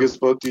 True. Because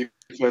both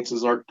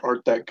defenses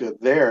aren't that good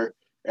there,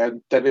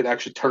 and then it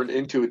actually turned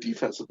into a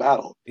defensive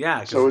battle.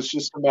 Yeah. So it's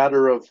just a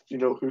matter of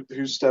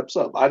who steps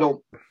up. I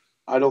don't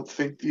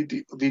think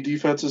the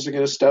defenses are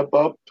going to step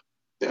up.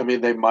 I mean,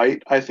 they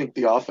might. I think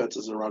the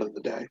offenses are running the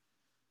day.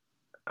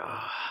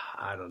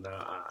 I don't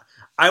know.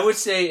 I would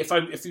say if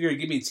you're going to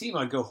give me a team,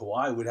 I'd go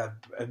Hawaii. Would have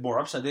more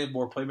upside. They have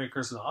more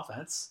playmakers in the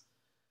offense.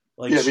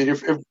 Like, yeah, I mean,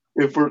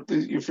 if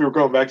we're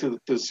going back to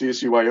the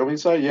CSU Wyoming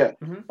side, yeah,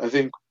 I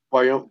think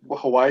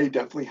Hawaii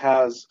definitely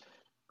has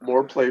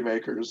more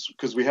playmakers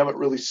because we haven't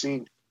really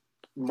seen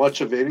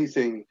much of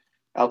anything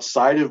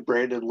outside of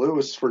Brandon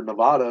Lewis for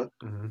Nevada.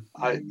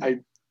 I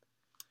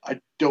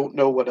don't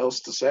know what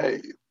else to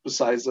say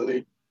besides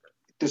that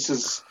this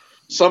isn't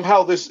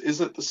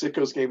the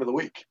Sickos game of the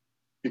week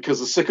because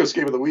the Sickos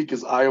game of the week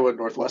is Iowa and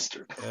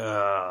Northwestern.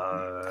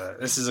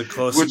 This is a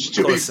close, which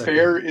to be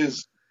fair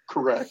is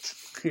correct.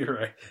 You're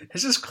right.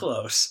 It's just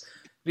close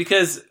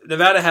because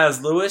Nevada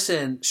has Lewis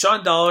and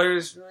Sean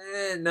Dollars.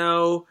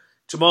 No,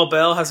 Jamal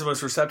Bell has the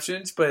most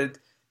receptions, but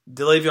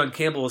DeLavion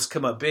Campbell has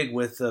come up big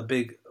with a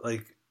big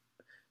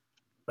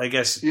I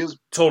guess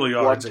total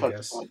yards. I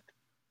guess.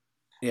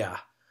 Yeah.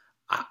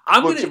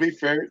 To be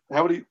fair,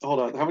 how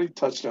many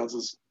touchdowns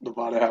does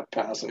Nevada have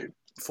passing?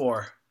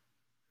 4.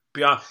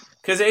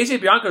 Because AJ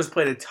Bianco's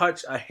played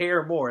a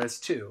hair more. That's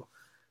 2.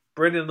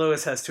 Brendan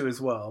Lewis has 2 as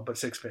well, but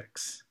 6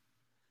 picks.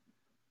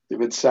 They've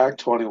been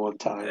sacked 21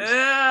 times.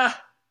 Yeah.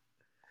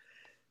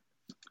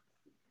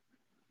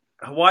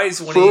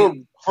 Hawaii's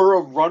winning. For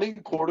a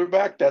running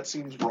quarterback, that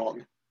seems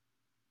wrong.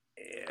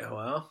 Yeah,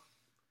 well,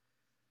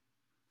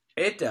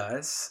 it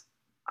does.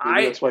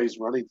 Maybe that's why he's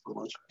running so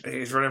much.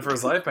 He's running for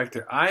his life back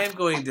there. I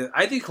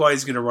think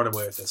Hawaii's going to run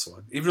away with this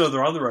one, even though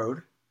they're on the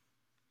road.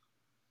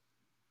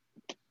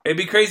 It'd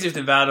be crazy if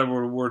Nevada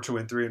were to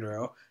win 3 in a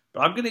row.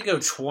 But I'm going to go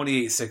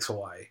 28-6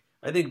 Hawaii.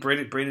 I think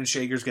Brandon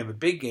Shager's going to have a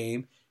big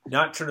game,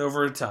 not turn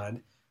over a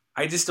ton.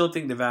 I just don't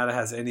think Nevada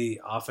has any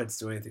offense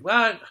to do anything.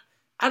 Well,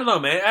 I don't know,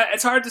 man.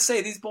 It's hard to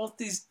say.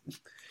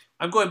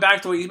 I'm going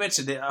back to what you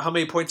mentioned. How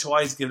many points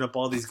Hawaii's given up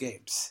all these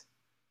games?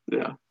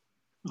 Yeah.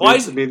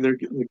 They're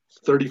getting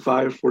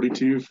 35,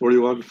 42,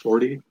 41,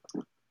 40.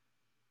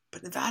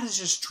 But Nevada's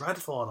just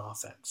dreadful on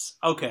offense.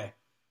 Okay.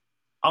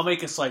 I'll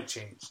make a slight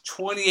change.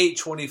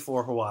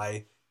 28-24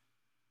 Hawaii.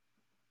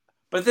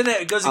 But then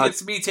it goes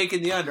against me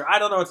taking the under. I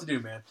don't know what to do,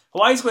 man.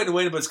 Hawaii's going to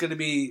win, but it's going to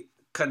be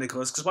kind of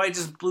close because Hawaii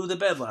just blew the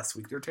bed last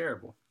week. They're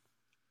terrible.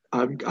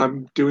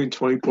 I'm doing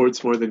 20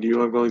 points more than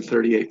you. I'm going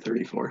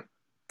 38-34.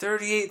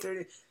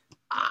 38-30.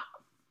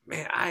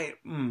 Man,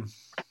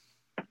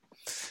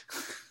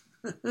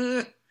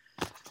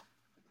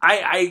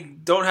 I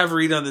don't have a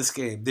read on this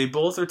game. They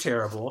both are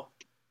terrible.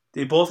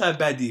 They both have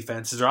bad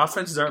defenses. Their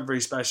offenses aren't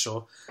very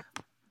special.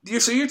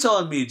 So you're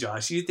telling me,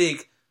 Josh, you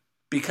think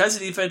because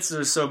the defenses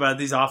are so bad,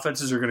 these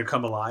offenses are going to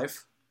come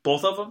alive?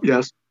 Both of them?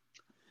 Yes.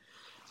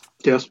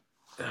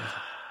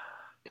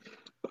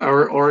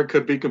 Or it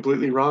could be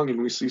completely wrong,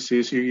 and we see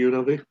CSU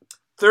UNLV.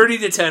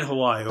 30-10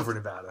 Hawaii over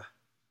Nevada.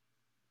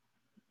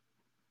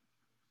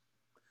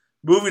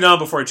 Moving on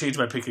before I change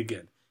my pick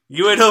again.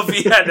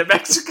 UNLV at New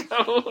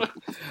Mexico.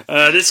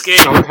 This game.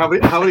 How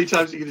many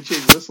times are you going to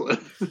change this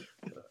one?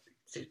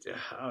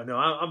 Oh no,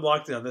 I'm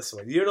locked in on this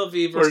one.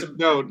 UNLV versus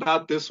no,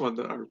 not this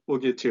one. We'll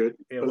get to it.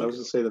 Yeah, I was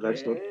going to say the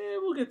next one.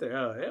 We'll get there.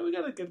 Oh, yeah, we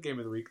got a good game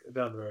of the week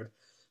down the road.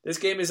 This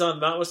game is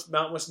on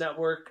Mountain West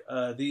Network,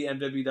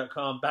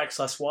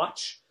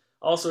 themw.com/watch.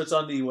 Also, it's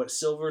on the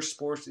Silver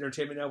Sports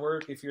Entertainment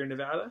Network if you're in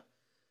Nevada.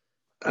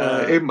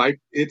 It might.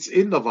 It's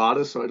in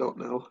Nevada, so I don't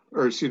know.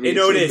 Or excuse me.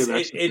 No, it is.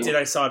 It did.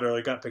 I saw it earlier.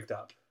 It got picked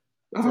up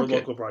for a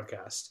local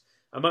broadcast.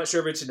 I'm not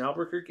sure if it's in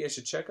Albuquerque. I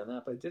should check on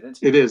that, but I didn't.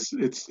 It is.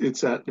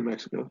 It's at New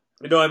Mexico.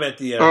 No, I meant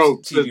the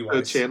TV wise.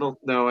 The channel.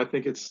 No, I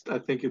think it's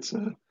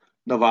a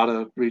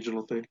Nevada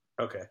regional thing.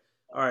 Okay.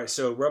 All right.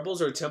 So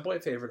Rebels are a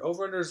 10-point favorite.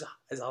 Over-under is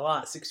a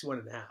lot,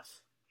 61.5.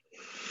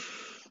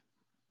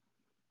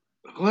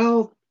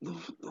 Well,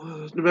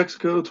 New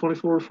Mexico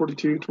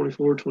 24-42,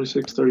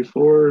 24-26,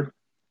 34.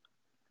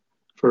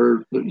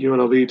 For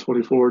UNLV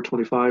 24,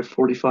 25,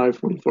 45,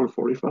 44,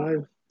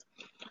 45.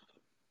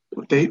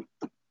 Did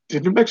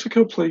New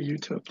Mexico play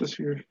UTEP this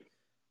year?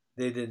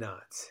 They did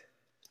not.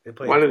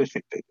 Why did I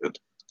think they did?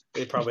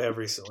 They probably have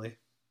recently.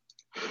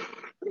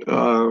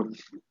 I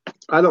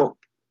don't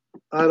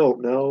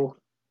know.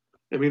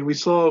 I mean, we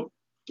saw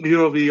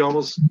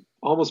UNLV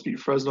almost beat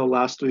Fresno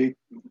last week.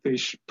 They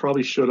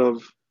probably should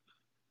have.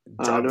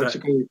 New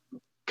Mexico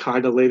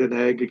kind of laid an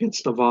egg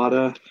against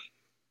Nevada.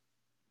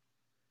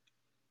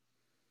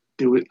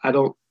 I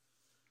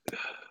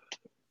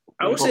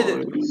would say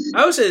this.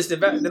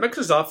 New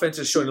Mexico's offense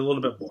is showing a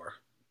little bit more,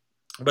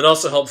 but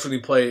also helps when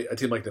you play a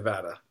team like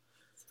Nevada,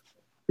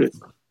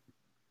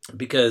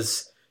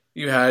 because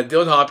you had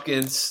Dylan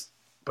Hopkins,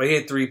 but he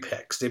had 3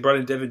 picks. They brought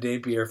in Devin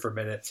Dampier for a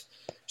minute,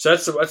 so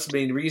that's the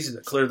main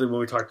reason. Clearly, when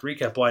we talked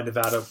recap, why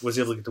Nevada was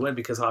able to get the win,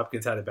 because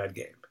Hopkins had a bad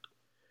game,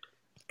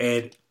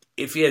 and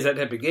if he has that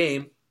type of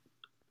game,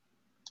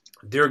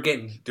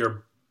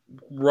 they're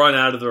run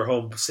out of their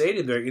home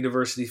stadium, their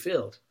University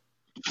Field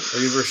or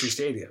University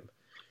Stadium.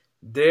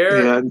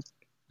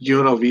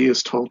 UNLV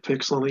is 12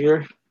 picks on the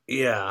year.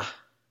 Yeah,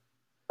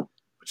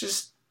 which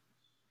is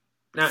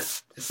not.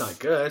 It's not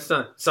good. It's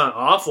not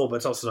awful, but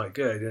it's also not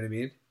good. You know what I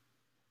mean?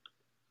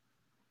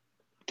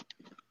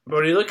 But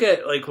when you look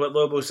at like what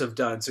Lobos have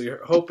done, so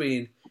you're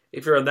hoping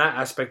if you're on that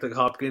aspect, like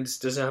Hopkins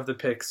doesn't have the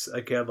picks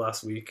like he had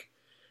last week,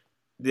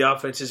 the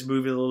offense is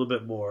moving a little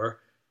bit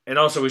more, and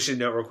also we should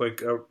note real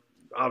quick.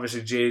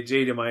 Obviously,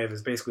 Jade Maiev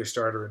is basically a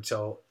starter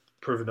until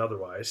proven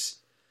otherwise.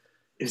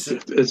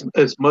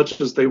 As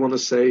much as they want to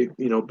say,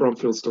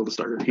 Brumfield's still the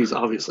starter, he's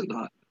obviously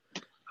not.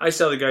 I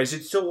tell the guys,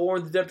 it's still over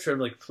the depth chart. I'm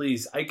like,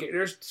 please.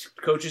 There's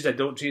coaches that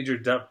don't change their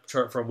depth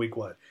chart from week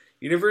 1.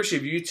 University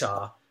of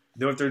Utah,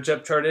 you know what their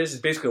depth chart is?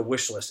 It's basically a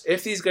wish list.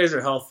 If these guys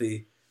are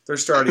healthy, they're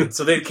starting.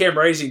 So they had Cam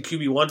Rising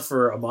QB1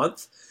 for a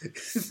month.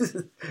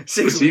 6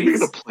 Is he even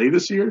going to play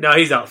this year? No,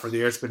 he's out for the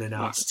year. It's been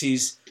announced.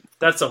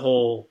 That's a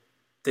whole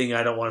thing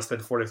I don't want to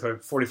spend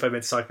 45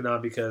 minutes talking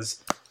on,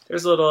 because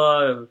there's a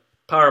little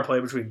power play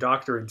between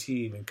doctor and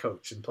team and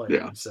coach and player.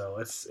 Yeah. So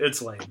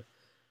it's lame.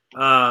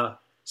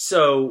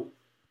 So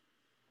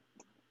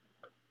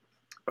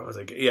I was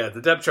like, yeah,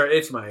 the depth chart,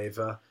 it's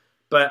Maeva.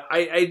 But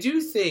I do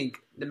think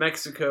New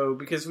Mexico,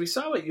 because we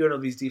saw what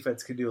UNLV's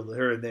defense can do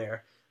here and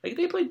there. Like,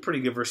 they played pretty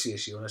good versus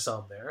CSU when I saw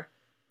them there.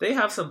 They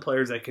have some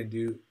players that can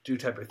do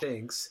type of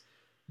things.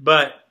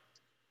 But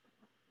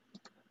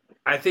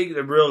I think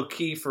the real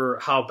key for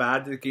how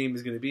bad the game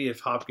is going to be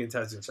if Hopkins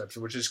has the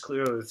interception, which is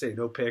clearly to say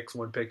no picks,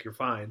 1 pick, you're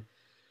fine.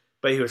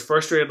 But he was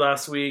frustrated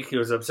last week. He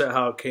was upset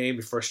how it came.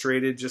 He's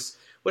frustrated,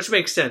 which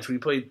makes sense. We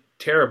played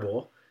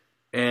terrible,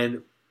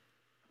 and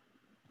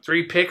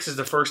 3 picks is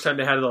the first time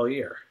they had it all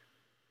year.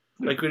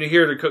 Like when you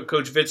hear the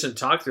Coach Vincent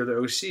talk there, the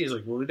OC is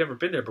like, well, we've never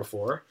been there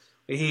before.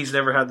 He's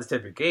never had this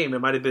type of game. It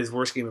might have been his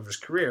worst game of his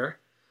career,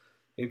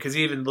 because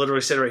he even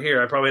literally said right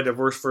here, I probably had the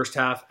worst first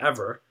half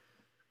ever.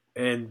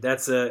 And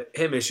that's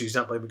him issue. He's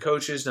not blaming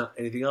coaches, not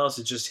anything else.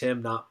 It's just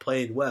him not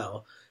playing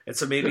well. And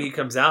so maybe he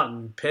comes out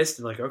and pissed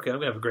and like, okay, I'm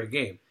going to have a great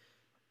game.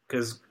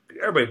 Because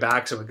everybody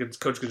backs him.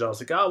 Coach Gonzalez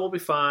like, oh, we'll be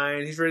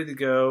fine. He's ready to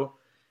go.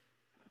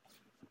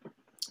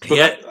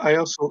 But I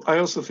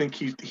also think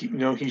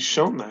he's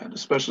shown that,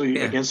 especially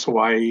against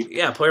Hawaii.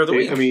 Yeah, player of the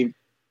week. I mean,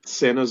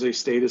 San Jose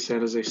State is San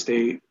Jose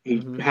State.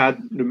 He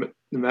had New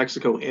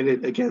Mexico in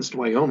it against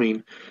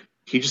Wyoming.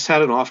 He just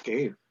had an off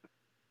game.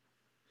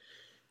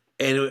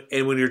 And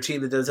when your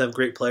team that doesn't have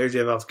great players, you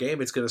have off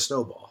game, it's going to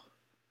snowball.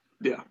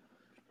 Yeah.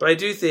 But I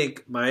do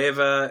think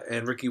Maeva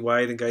and Ricky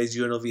White and guys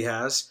UNLV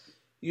has.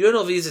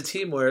 UNLV is a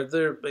team where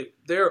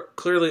they're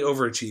clearly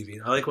overachieving.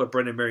 I like what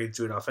Brendan Marion's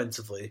doing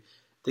offensively.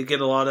 They get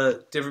a lot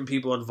of different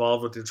people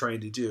involved with what they're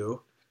trying to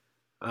do.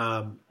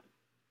 And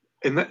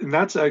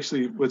that's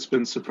actually what's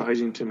been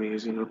surprising to me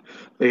is,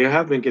 they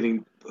have been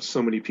getting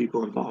so many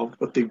people involved,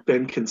 but they've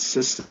been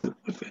consistent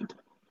with it.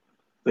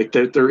 Like,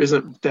 there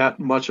isn't that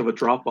much of a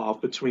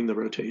drop-off between the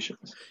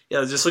rotations.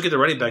 Yeah, just look at the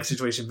running back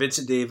situation.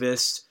 Vincent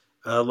Davis,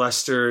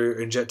 Lester,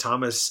 and Jet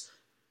Thomas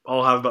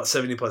all have about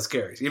 70-plus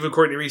carries. Even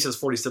Courtney Reese has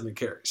 47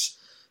 carries.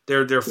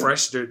 They're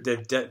fresh. They're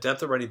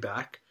depth of running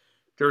back.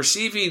 The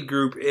receiving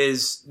group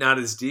is not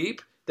as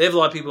deep. They have a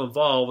lot of people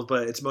involved,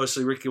 but it's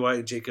mostly Ricky White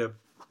and Jacob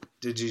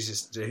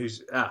DeJesus.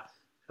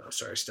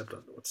 Sorry, I stepped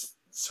on what's.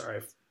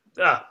 Sorry.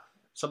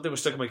 Something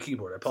was stuck on my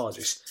keyboard.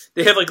 Apologies.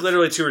 They have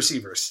literally 2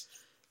 receivers.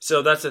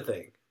 So that's the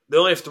thing. They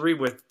only have 3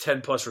 with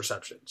 10-plus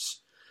receptions.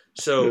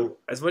 So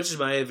as much as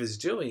Maiev is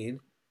doing,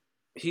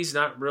 he's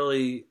not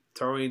really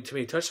throwing too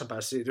many touchdown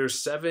passes.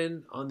 There's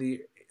 7 on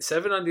the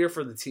year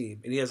for the team,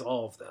 and he has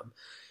all of them.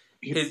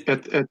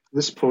 At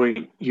this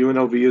point,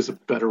 UNLV is a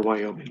better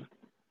Wyoming.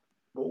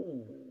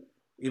 Oh,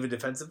 even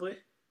defensively.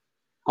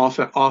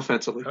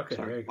 Offensively, okay,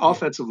 sorry.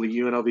 Offensively,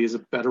 UNLV is a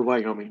better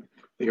Wyoming.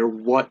 They are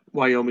what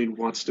Wyoming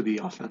wants to be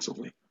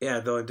offensively. Yeah,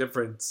 though in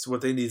difference,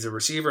 what they need is a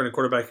receiver and a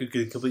quarterback who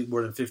can complete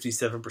more than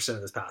 57%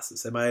 of his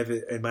passes. And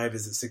Maiava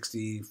is at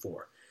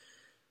 64.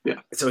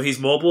 Yeah. So he's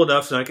mobile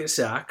enough to not get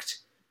sacked.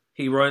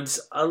 He runs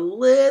a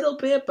little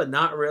bit, but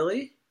not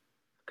really,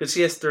 because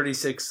he has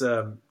 36,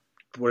 whatever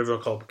they'll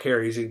call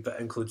carries. That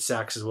includes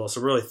sacks as well.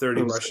 So really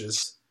 30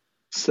 rushes.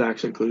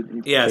 Sacks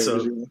include. Yeah,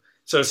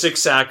 so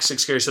 6 sacks,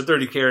 6 carries, so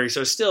 30 carries.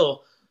 So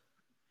still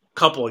a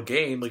couple a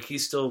game. Like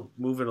he's still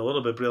moving a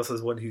little bit, but he also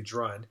has one huge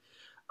run.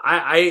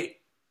 I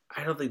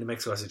don't think New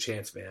Mexico has a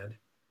chance, man.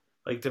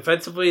 Like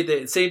defensively,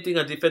 the same thing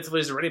on defensively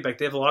as a running back.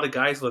 They have a lot of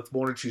guys with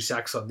 1 or 2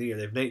 sacks on the year.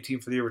 They have 19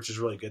 for the year, which is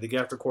really good. They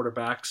get after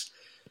quarterbacks.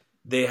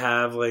 They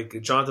have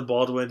like Jonathan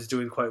Baldwin is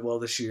doing quite well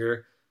this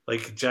year.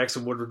 Like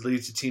Jackson Woodward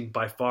leads the team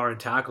by far in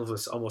tackles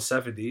with almost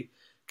 70.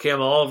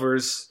 Cam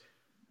Oliver's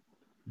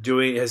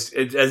doing as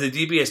a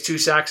DB has 2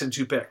 sacks and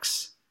 2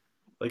 picks.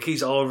 Like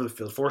he's all over the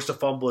field, forced a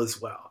fumble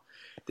as well.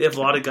 They have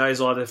a lot of guys,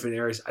 a lot of different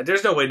areas.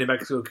 There's no way New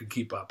Mexico can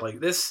keep up. Like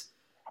this,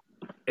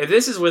 if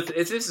this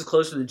is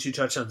closer than 2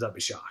 touchdowns, I'd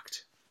be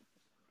shocked.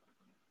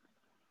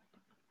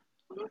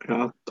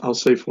 I'll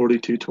say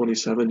 42-27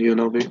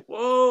 UNLV.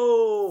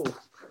 Whoa,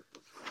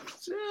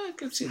 yeah, I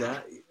can see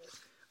that.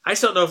 I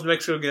still don't know if New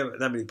Mexico will get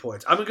that many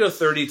points. I'm gonna go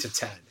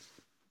 30-10.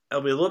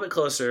 It'll be a little bit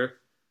closer.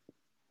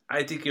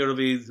 I think it'll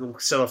be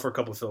settle for a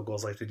couple of field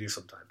goals like they do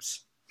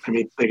sometimes. I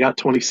mean, they got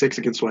 26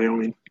 against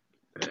Wyoming.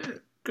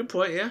 Good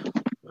point, yeah.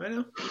 I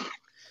know.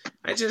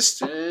 I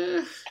just, I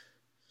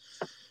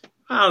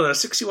don't know,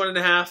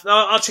 61.5. No,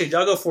 I'll change.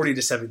 I'll go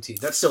 40-17.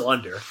 That's still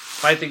under.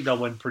 I think they'll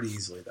win pretty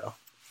easily, though.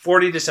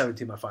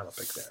 40-17, my final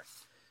pick there.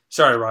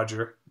 Sorry,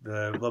 Roger.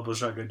 The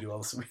Lobos are not going to do all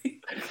this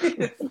week.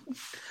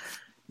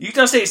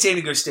 Utah State, San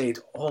Diego State.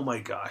 Oh, my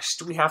gosh.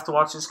 Do we have to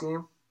watch this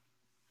game?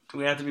 Do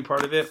we have to be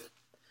part of it?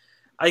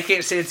 I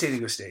can't stand San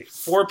Diego State.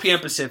 4 p.m.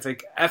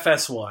 Pacific,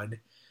 FS1.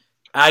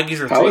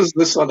 Aggies are How is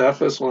this on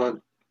FS1?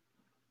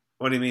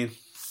 What do you mean?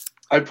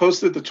 I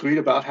posted the tweet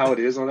about how it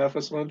is on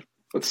FS1,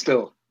 but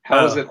still,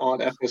 how is it on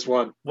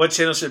FS1? What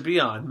channel should it be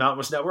on? Mountain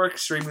West Network,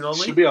 streaming only?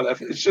 It should be on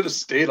It should have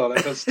stayed on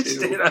FS2.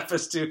 Stayed on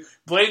FS2.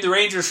 Blame the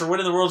Rangers for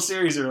winning the World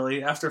Series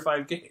early after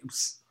 5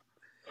 games.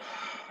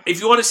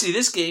 If you want to see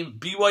this game,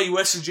 BYU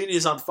West Virginia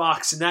is on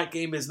Fox, and that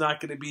game is not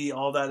going to be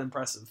all that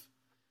impressive.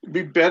 It'd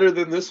be better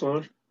than this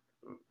one.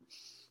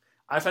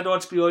 I've had to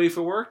watch BYU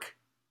for work.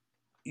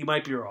 You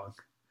might be wrong.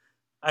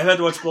 I've had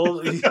to watch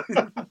both.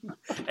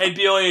 And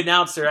BYU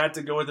announced they had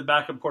to go with the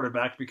backup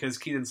quarterback because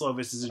Keaton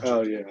Slovis is injured.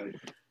 Oh, yeah.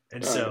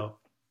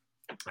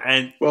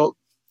 And well,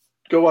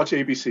 go watch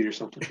ABC or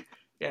something.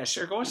 Yeah,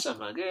 sure. Go watch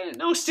something.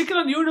 No, stick it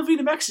on UNLV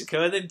New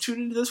Mexico and then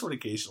tune into this one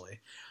occasionally.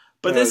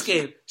 But this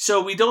game,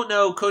 so we don't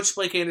know. Coach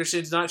Blake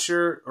Anderson's not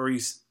sure, or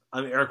he's,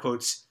 air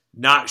quotes,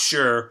 not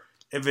sure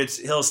if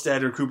it's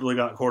Hillstead or Cooper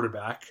Leggett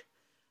quarterback.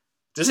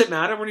 Does it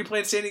matter when you play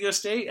at San Diego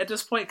State at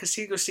this point? Because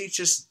San Diego State's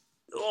just,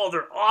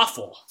 they're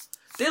awful.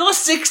 They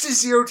lost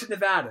 6-0 to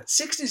Nevada.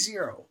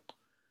 6-0.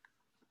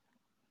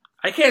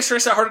 I can't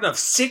stress that hard enough.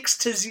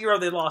 6-0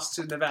 they lost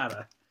to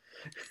Nevada.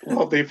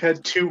 Well, they've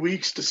had 2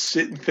 weeks to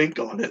sit and think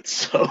on it,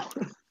 so.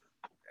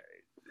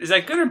 Is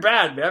that good or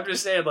bad, man? I'm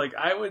just saying,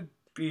 I would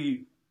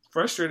be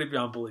frustrated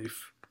beyond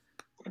belief.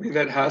 I mean,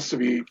 that has to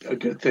be a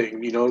good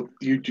thing.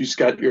 You just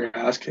got your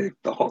ass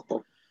kicked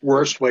the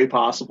worst way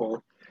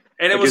possible.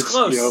 And it was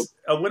close.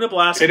 A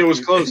winnable ass kick. And it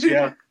was close,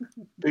 yeah.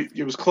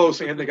 It was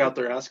close, and they got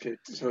their ass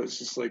kicked. So it's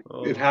just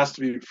it has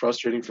to be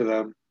frustrating for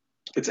them.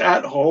 It's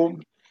at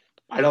home.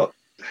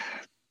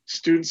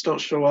 Students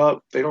don't show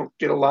up. They don't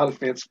get a lot of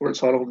fan support,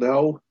 so I don't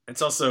know.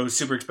 It's also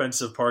super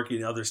expensive parking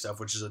and other stuff,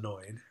 which is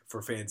annoying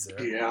for fans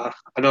there. Yeah,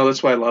 I know.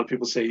 That's why a lot of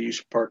people say you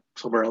should park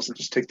somewhere else and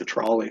just take the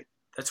trolley.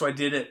 That's why I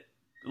did it.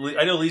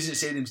 I know Legion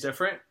Stadium's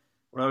different.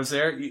 When I was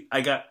there, I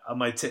got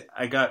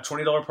I got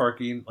 $20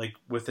 parking,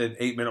 within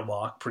 8-minute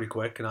walk, pretty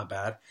quick, not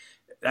bad.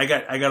 I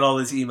got all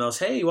these emails.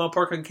 Hey, you want to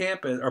park on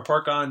campus or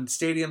park on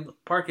stadium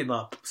parking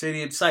lot,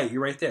 stadium site?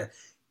 You're right there.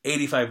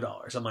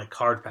 $85. I'm like,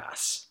 hard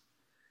pass.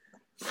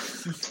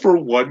 For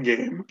one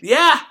game?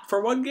 Yeah,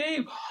 for one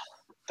game.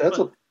 That's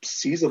a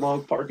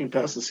season-long parking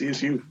pass to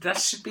CSU. That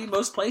should be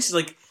most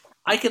places.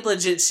 I could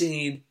legit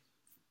see.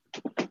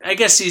 I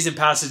guess season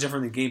pass is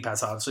different than game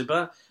pass, obviously,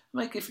 but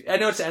if I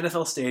know it's an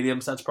NFL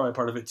stadium, so that's probably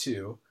part of it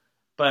too.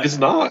 But it's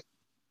not.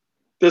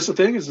 That's the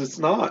thing it's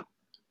not.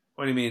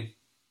 What do you mean?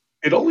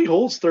 It only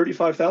holds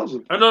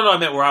 35,000. Oh no, I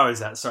meant where I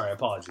was at. Sorry,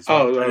 apologies.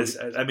 Oh,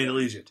 I mean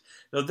Allegiant.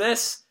 No,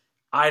 this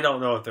I don't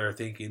know if they're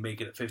thinking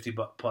making it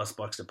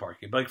 $50+ to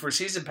parking. But for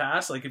season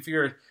pass, if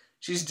you're a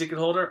season ticket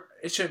holder,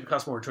 it shouldn't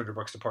cost more than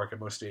 $200 to park at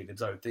most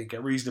stadiums. I would think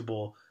at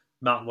reasonable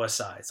Mountain West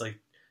size,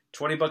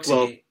 $20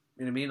 a game.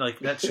 You know what I mean?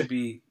 That should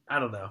be. I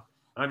don't know.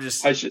 I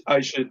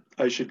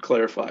should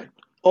clarify.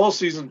 All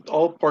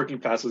parking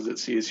passes at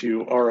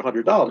CSU are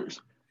 $100.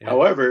 Yeah.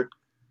 However,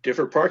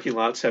 different parking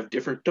lots have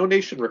different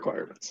donation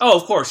requirements. Oh,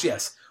 of course,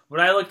 yes. When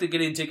I looked at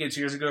getting tickets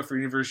years ago for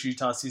University of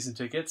Utah season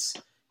tickets,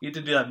 you had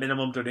to do that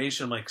minimum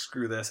donation. I'm like,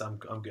 screw this, I'm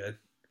good.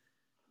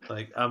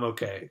 Like, I'm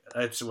okay.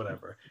 It's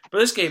whatever. But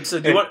this game, so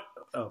do you want...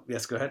 Oh,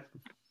 yes, go ahead.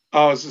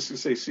 I was just going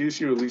to say,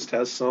 CSU at least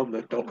has some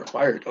that don't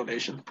require a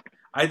donation.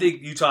 I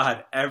think Utah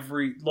had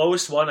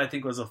lowest one, I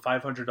think, was a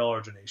 $500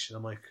 donation.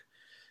 I'm like,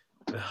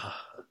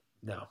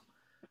 no.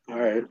 All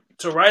right.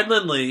 So Ryan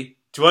Lindley,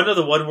 do you want to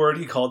know the one word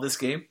he called this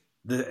game?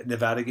 The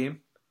Nevada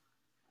game?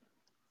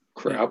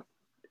 Crap.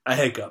 A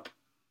hiccup.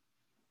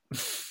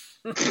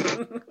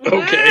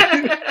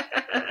 Okay.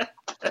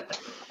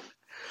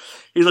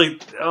 He's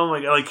like, oh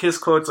my God, like his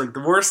quote's like,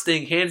 the worst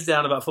thing, hands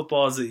down, about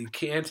football is that you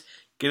can't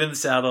get in the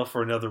saddle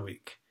for another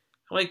week.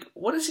 I'm like,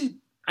 what is he?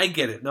 I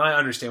get it. No, I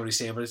understand what he's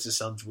saying, but it just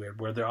sounds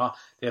weird. Where they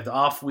have the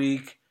off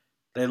week.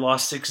 They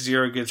lost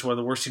 6-0 against one of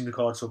the worst teams in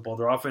college football.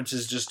 Their offense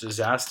is just a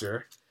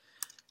disaster.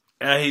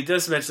 And he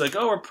does mention, like,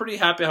 oh, we're pretty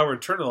happy how we're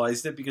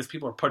internalizing it because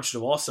people are punching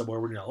the wall somewhere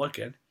when you're not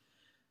looking.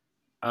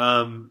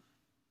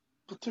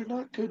 But they're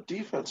not good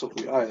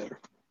defensively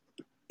either.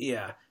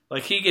 Yeah.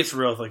 Like, he gets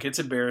real. Like, it's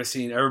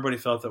embarrassing. Everybody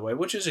felt that way,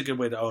 which is a good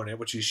way to own it,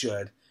 which you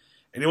should.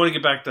 And you want to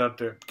get back out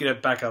there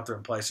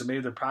and play. So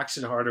maybe they're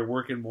practicing harder,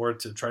 working more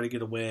to try to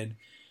get a win,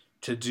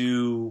 to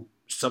do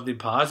something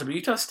positive. But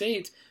Utah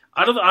State,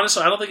 I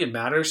don't think it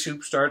matters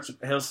who starts,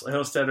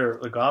 Hillstead or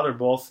Legal. They're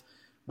both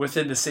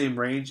within the same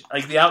range.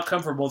 Like, the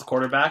outcome for both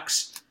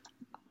quarterbacks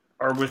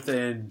are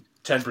within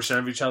 10%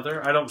 of each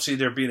other. I don't see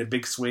there being a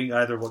big swing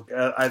either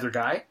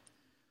guy.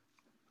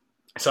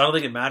 So I don't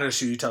think it matters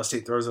who Utah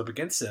State throws up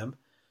against them.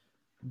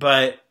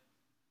 But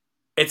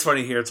it's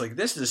funny here. It's like,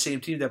 this is the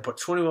same team that put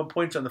 21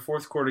 points on the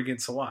fourth quarter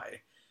against Hawaii.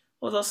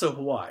 Well, it's also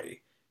Hawaii.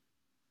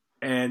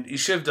 And you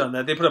should have done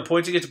that. They put up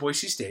points against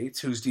Boise State,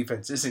 whose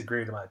defense isn't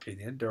great in my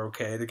opinion. They're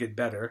okay. They get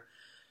better.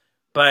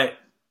 But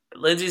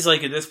Lindsey's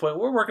like, at this point,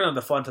 we're working on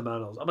the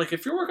fundamentals. I'm like,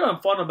 if you're working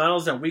on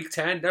fundamentals in week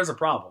 10, there's a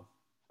problem.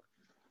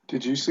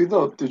 Did you see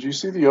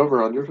the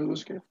over-under for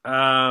this game?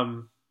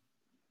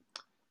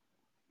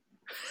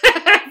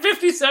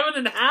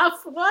 57.5?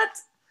 What?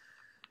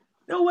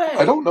 No way.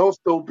 I don't know if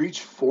they'll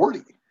reach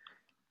 40.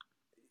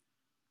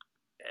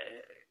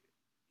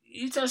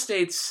 Utah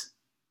State's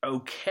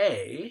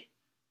okay.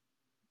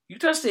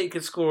 Utah State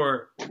could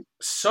score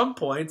some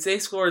points. They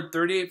scored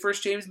 38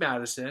 versus James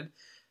Madison.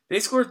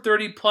 They scored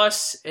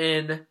 30-plus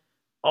in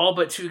all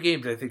but 2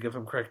 games, I think, if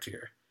I'm correct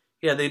here.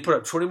 Yeah, they put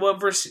up 21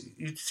 versus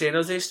San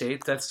Jose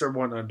State. That's their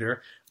one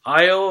under.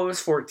 Iowa was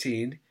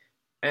 14.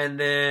 And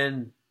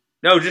then,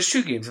 no, just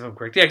 2 games, if I'm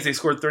correct. Yeah, because they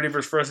scored 30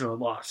 versus Fresno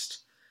and lost.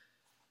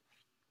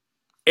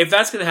 If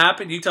that's going to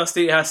happen, Utah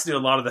State has to do a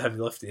lot of the heavy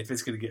lifting if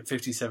it's going to get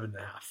 57.5.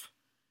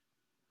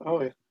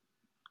 Oh, yeah.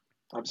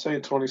 I'm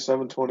saying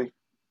 27-20.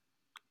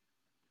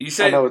 You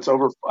said, I know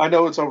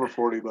it's over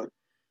 40, but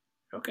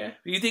okay.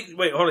 You think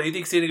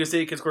San Diego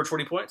State can score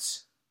 20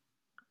 points?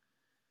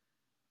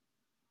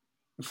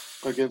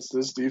 Against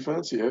this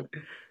defense, yeah.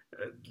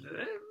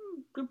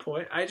 Good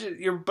point.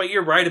 But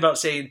you're right about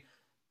saying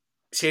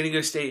San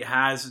Diego State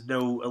has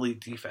no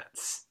elite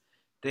defense.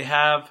 They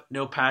have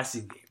no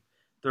passing game.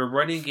 Their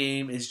running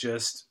game is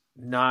just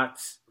not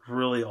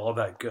really all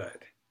that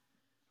good.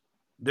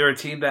 They're a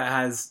team that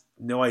has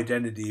no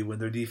identity when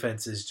their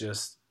defense is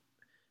just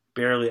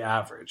barely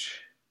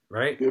average,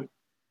 right? Yep.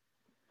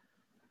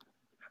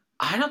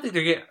 I don't think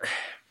they're getting.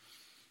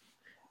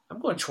 I'm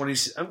going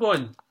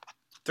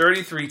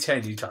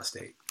 33-10 Utah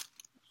State.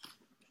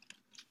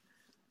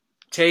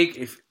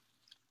 If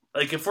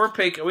we're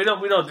picking, we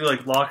don't do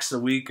like locks of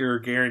the week or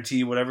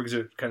guarantee whatever because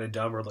they're kind of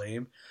dumb or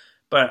lame.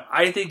 But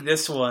I think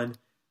this one,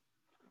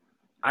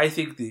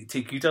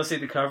 take Utah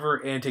State to cover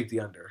and take the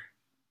under.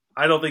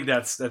 I don't think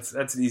that's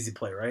an easy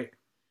play, right?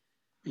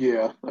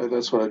 Yeah,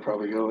 that's what I'd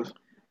probably go with.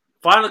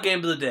 Final game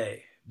of the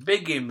day.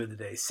 Big game of the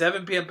day.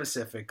 7 p.m.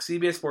 Pacific.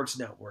 CBS Sports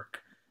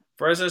Network.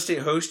 Fresno State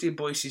hosting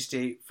Boise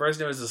State.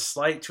 Fresno is a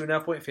slight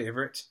 2.5-point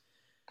favorite.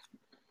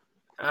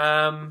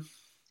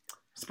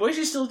 Is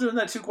Boise still doing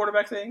that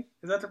 2-quarterback thing?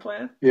 Is that their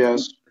plan?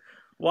 Yes.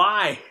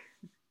 Why?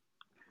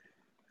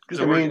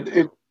 Because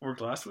it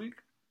worked last week?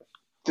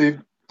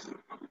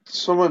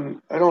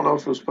 Someone, I don't know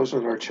if it was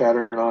posted in our chat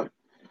or not,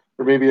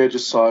 or maybe I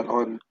just saw it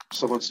on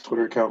someone's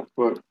Twitter account,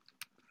 but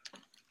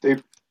they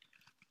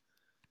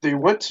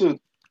were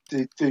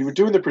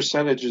doing the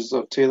percentages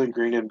of Taylor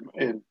Green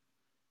and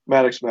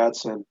Maddox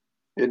Madsen,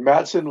 and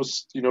Madsen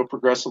was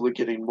progressively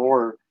getting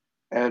more,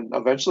 and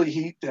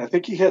eventually I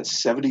think he had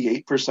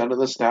 78% of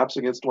the snaps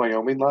against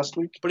Wyoming last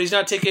week. But he's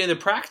not taking any of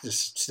the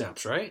practice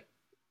snaps, right?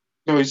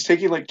 No, he's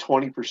taking like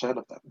 20%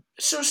 of them.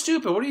 It's so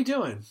stupid. What are you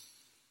doing?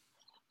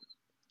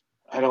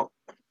 I've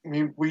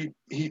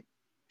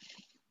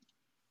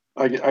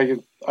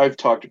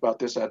talked about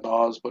this ad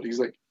nauseam, but he's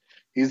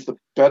the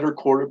better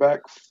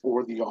quarterback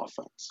for the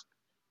offense.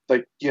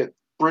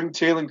 Bring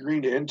Taylor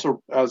Green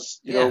into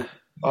as the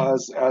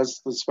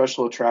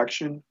special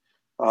attraction,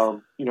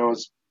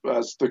 as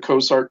the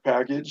Cosart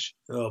package.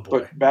 Oh boy!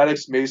 But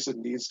Maddox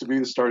Mason needs to be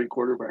the starting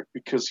quarterback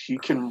because he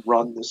can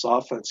run this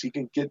offense. He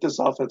can get this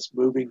offense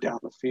moving down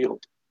the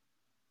field.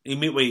 You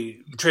mean,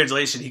 wait,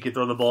 translation, he can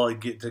throw the ball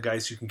and get to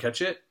guys who can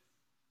catch it?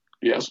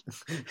 Yes.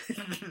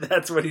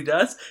 That's what he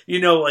does?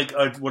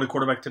 What a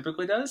quarterback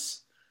typically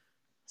does?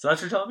 So that's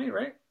what you're telling me,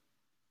 right?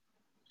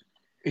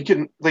 He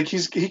can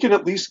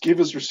at least give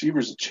his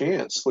receivers a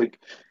chance. Like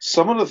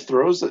some of the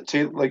throws that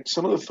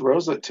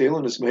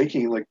Taylor is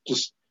making, like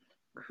just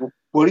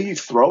what are you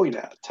throwing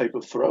at type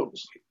of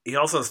throws. He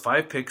also has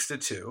 5 picks to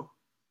 2.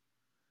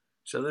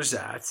 So there's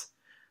that.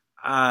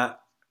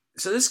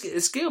 So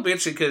this game will be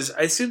interesting because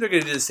I assume they're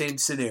going to do the same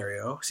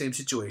scenario, same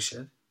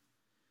situation.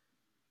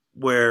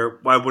 Where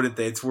why wouldn't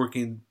they? It's worked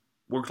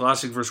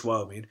last week versus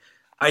Wyoming.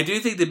 I do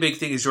think the big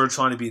thing is George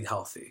Tawny being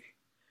healthy.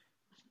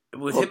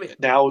 With him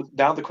now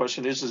the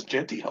question is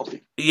Jeanty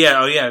healthy?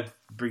 Yeah,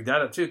 bring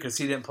that up too because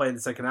he didn't play in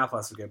the second half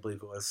last week, I believe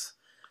it was.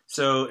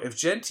 So if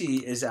Jeanty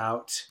is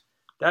out,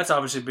 that's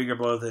obviously a bigger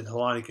blow than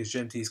Helani because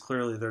Jeanty is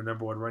clearly their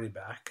number 1 running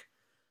back.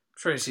 I'm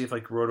trying to see if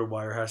like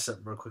RotoWire has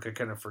something real quick. I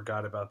kind of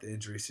forgot about the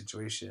injury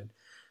situation,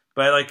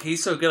 but like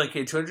he's so good. Like he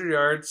had 200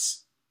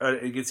 yards.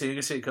 You can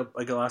say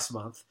like last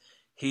month.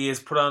 He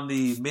is put on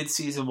the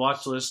mid-season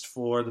watch list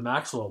for the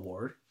Maxwell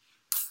Award.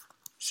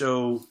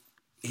 So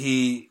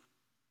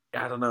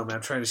I don't know, man.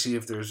 I'm trying to see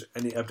if there's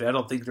any update. I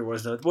don't think there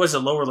was. It was a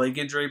lower leg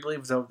injury, I believe.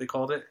 Is that what they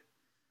called it?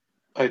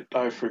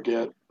 I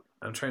forget.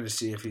 I'm trying to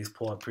see if he's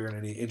pulled up here in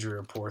any injury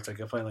reports. I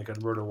can find like on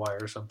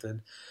RotoWire or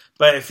something.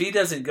 But if he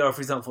doesn't go, if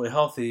he's not fully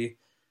healthy,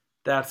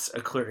 that's a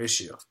clear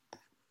issue.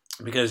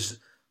 Because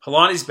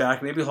Helani's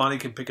back. Maybe Helani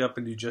can pick up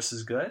and do just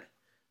as good.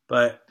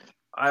 But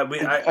I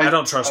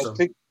don't trust him.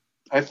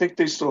 I think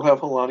they still have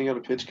Helani on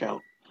a pitch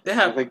count. They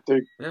have.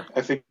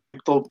 I think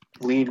they'll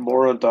lean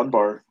more on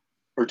Dubar,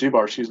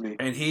 excuse me.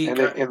 And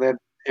then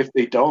if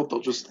they don't, they'll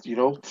just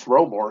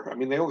throw more. I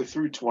mean, they only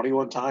threw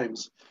 21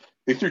 times.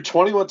 They threw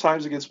 21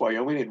 times against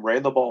Wyoming and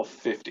ran the ball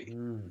 50.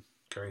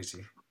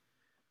 Crazy.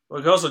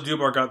 Well, also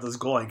Dubar got those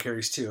goal line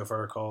carries too, if I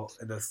recall,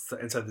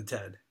 inside the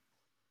 10.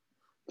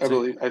 I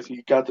think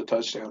he got the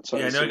touchdown. So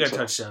yeah, I know he got a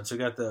touchdown, so he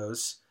got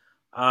those.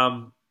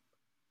 And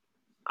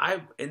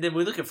then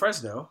we look at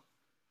Fresno.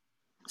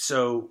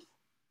 So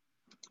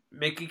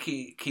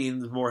Mickey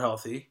Keen's more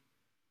healthy.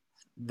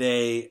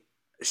 They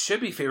should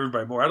be favored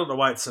by more. I don't know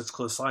why it's such a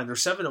close line. They're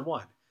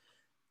 7-1.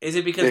 Is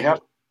it because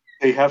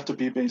they have to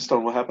be based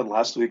on what happened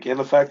last week and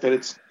the fact that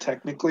it's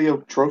technically a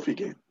trophy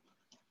game?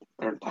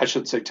 Or I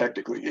shouldn't say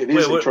technically. It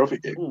is a trophy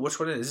game. Ooh, which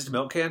one is it? Is it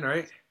Milk Can,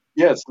 right?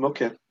 Yeah, it's Milk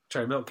Can.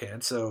 Try Milk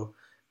Can. So,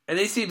 and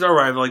these teams are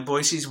rival. Like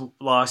Boise's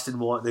lost and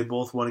won. They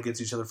both won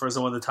against each other.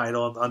 Fresno won the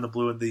title on the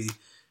blue and the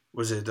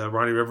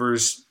Ronnie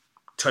Rivers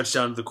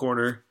touchdown to the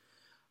corner.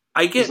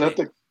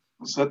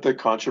 Was that the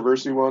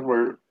controversy one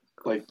where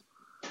like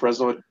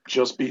Fresno had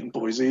just beaten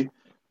Boise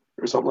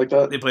or something like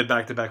that? They played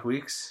back-to-back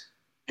weeks?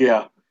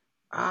 Yeah.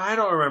 I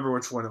don't remember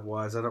which one it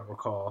was. I don't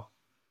recall.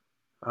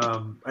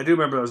 I do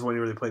remember it was one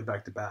year where they played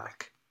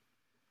back-to-back.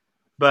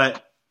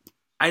 But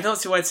I don't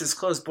see why it's this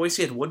close.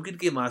 Boise had one good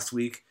game last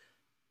week.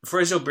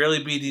 Fresno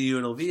barely beat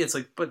UNLV. It's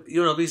like, but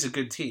UNLV is a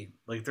good team.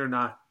 Like, they're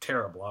not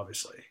terrible,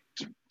 obviously.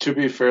 To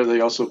be fair,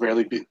 they also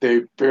barely beat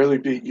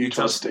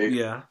Utah State.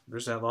 Yeah,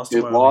 there's that loss. They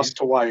lost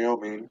to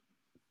Wyoming.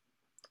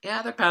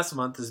 Yeah, their past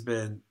month has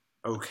been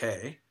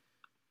okay,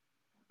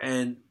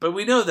 but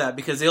we know that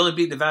because they only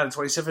beat Nevada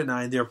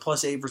 27-9. They were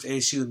 +8 versus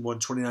ASU and won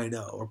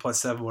 29-0 or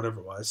 +7, whatever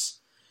it was.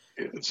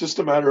 It's just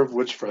a matter of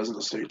which Fresno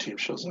State team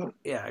shows up.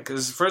 Yeah,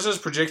 because Fresno's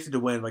projected to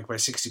win like by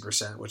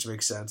 60%, which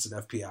makes sense in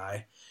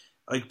FPI.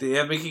 Like they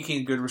have Mickey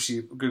King,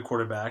 good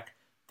quarterback.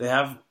 They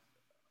have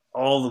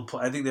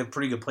I think they have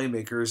pretty good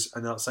playmakers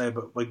on the outside,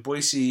 but like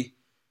Boise,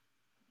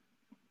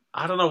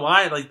 I don't know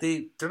why. Like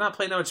they're not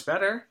playing that much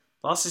better.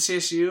 Lost to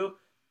CSU,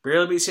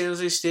 barely beat San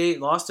Jose State,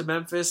 lost to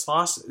Memphis,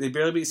 they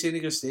barely beat San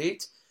Diego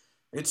State.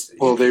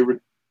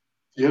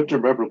 You have to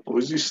remember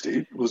Boise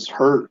State was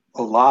hurt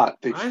a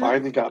lot. They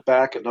finally got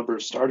back a number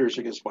of starters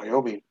against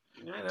Wyoming.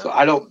 So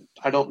I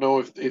don't know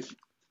if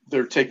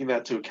they're taking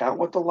that to account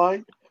with the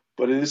line,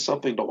 but it is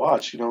something to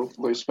watch,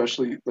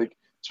 especially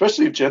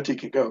if Jeanty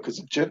can go. Because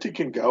if Jeanty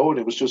can go and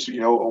it was just, a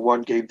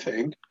 1-game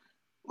thing,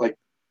 like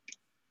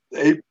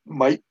it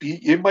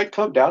might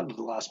come down to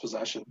the last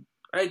possession.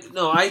 I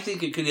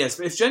think it could, yes.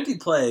 If Jeanty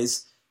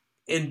plays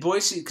in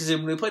Boise, because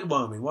when they played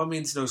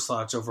Wyoming's no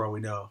slouch overall,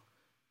 we know.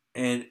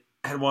 And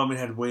had Wyoming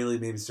had Whaley,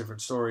 maybe it's a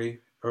different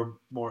story, or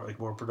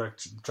more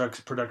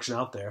production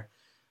out there.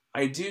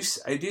 I do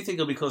think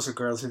it'll be closer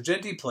regardless. If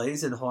Jeanty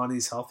plays and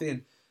Helani's healthy,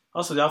 and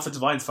also the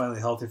offensive line's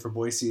finally healthy for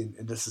Boise,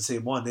 and just the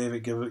same one, they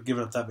haven't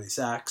given up that many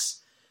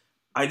sacks.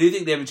 I do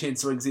think they have a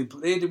chance to win.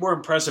 They were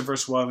impressive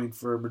versus Wyoming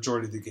for a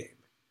majority of the game.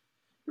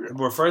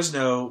 Where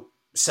Fresno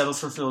settles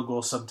for field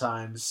goals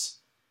sometimes.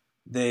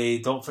 They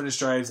don't finish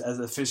drives as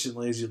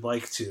efficiently as you'd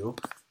like to.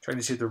 Trying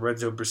to see what the red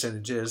zone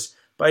percentage is.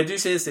 But I do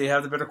say this, they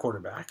have the better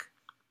quarterback.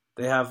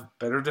 They have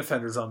better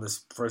defenders on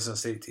this Fresno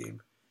State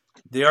team.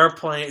 They are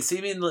playing, it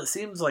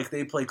seems like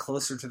they play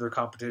closer to their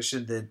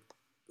competition than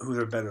who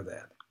they're better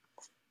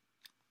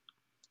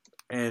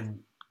than.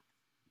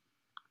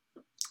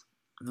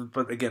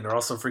 But again, they're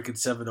also freaking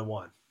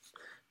 7-1.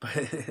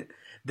 But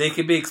they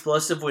can be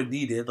explosive when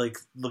needed. Like,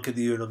 look at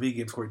the UNLV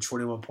game, scoring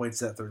 21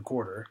 points in that third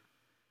quarter.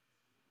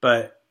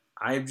 But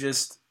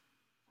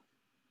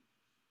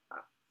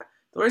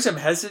The reason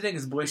I'm hesitant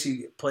is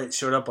Boise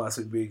showed up last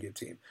week to be a good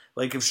team.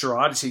 Like, if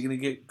Sherrod, is he going to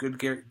get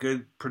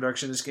good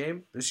production this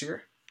game, this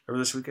year? Or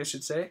this week, I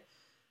should say.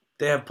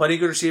 They have plenty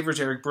of good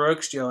receivers. Eric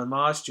Brooks, Jalen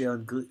Moss,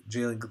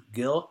 Jalen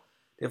Gill.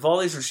 They have all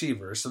these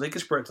receivers, so they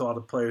can spread to a lot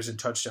of players in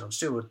touchdowns,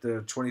 too, with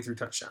the 23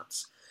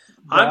 touchdowns.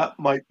 That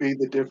might be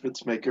the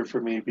difference maker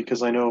for me,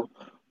 because I know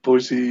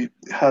Boise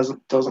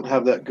doesn't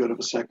have that good of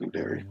a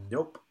secondary.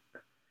 Nope.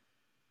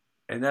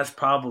 And that's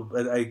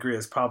probably, I agree,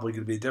 it's probably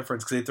going to be a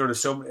difference because they throw to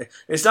so many.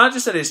 It's not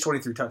just that it's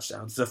 23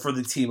 touchdowns, for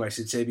the team, I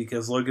should say,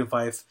 because Logan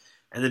Fife,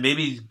 and then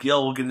maybe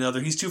Gill will get another.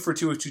 He's 2 for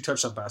 2 with 2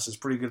 touchdown passes.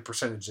 Pretty good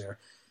percentage there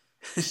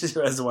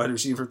as a wide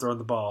receiver throwing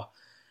the ball.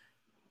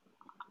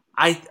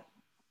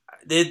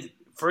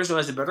 Fresno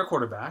has a better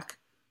quarterback.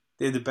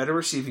 They have the better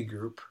receiving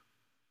group.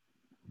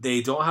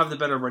 They don't have the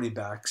better running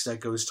backs. That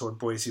goes toward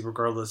Boise,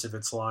 regardless if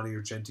it's Lonnie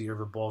or Genty or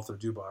both or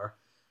Dubar.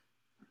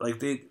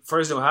 Like,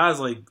 Fresno has,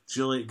 like,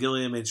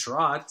 Gilliam and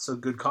Sherrod, so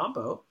good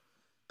combo.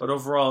 But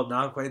overall,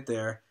 not quite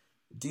there.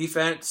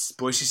 Defense,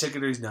 Boise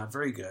secondary is not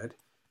very good.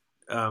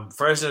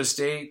 Fresno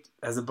State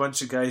has a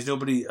bunch of guys,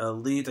 nobody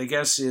elite. I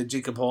guess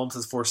Jacob Holmes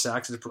has 4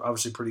 sacks. It's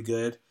obviously pretty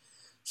good.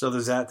 So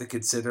there's that to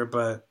consider.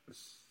 But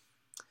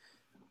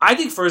I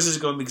think Fresno's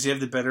going because they have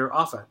the better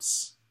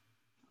offense.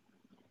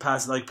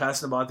 Passing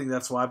the ball, I think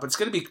that's why. But it's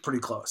going to be pretty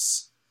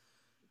close.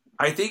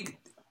 I think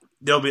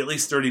there'll be at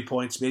least 30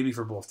 points, maybe,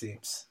 for both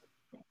teams.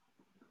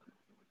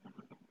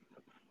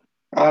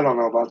 I don't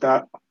know about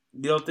that.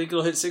 You don't think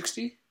it'll hit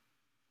 60?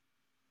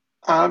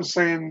 I'm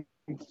saying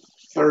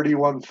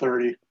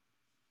 31-30.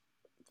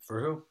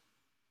 For who?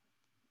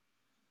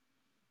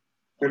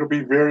 It'll be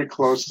very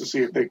close to see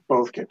if they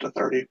both get to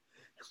 30.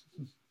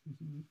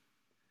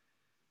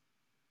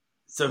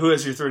 So who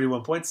has your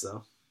 31 points,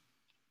 though?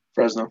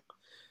 Fresno.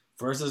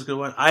 Fresno's going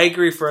to win. I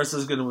agree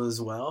Fresno's going to win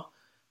as well.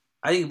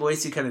 I think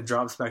Boise kind of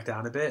drops back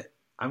down a bit.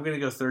 I'm going to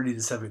go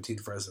 30-17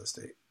 Fresno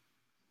State.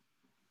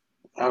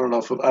 I don't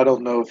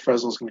know if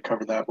Fresno's going to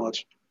cover that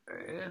much.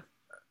 Yeah.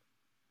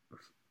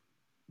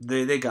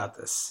 They got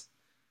this.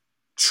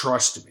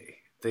 Trust me,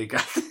 they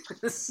got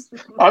this.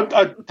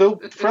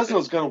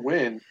 Fresno's going to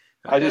win.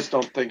 Okay. I just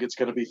don't think it's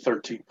going to be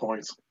 13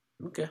 points.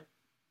 Okay.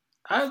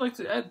 I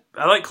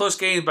like close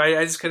games, but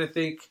I just kind of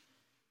think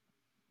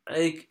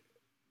maybe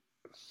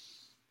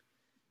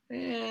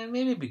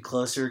it'd be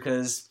closer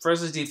because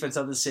Fresno's defense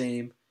are the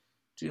same.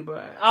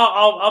 But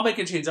I'll make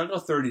a change. I'll go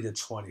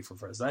 30-20 for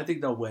Fresno. I think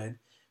they'll win.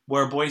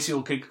 Where Boise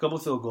will kick a couple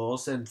field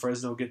goals and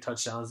Fresno will get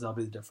touchdowns, and that'll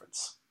be the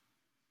difference.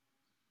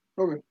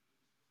 Okay.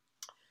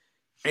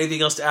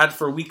 Anything else to add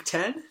for Week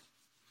 10?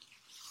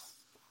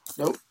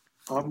 Nope.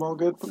 I'm all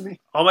good for me.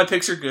 All my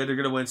picks are good. They're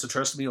going to win, so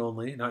trust me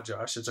only, not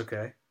Josh. It's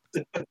okay.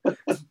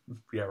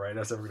 Yeah, right.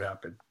 That's never going to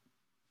happen.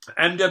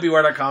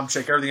 MWR.com.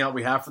 Check everything out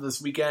we have for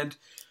this weekend.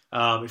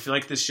 If you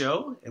like this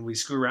show and we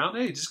screw around,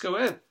 hey, just go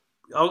ahead.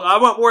 I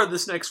want more of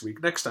this next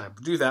time.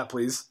 Do that,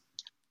 please.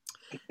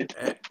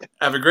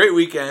 Have a great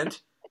weekend.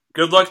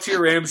 Good luck to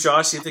your Rams,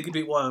 Josh. See if they can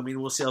beat Wyoming.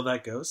 We'll see how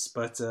that goes.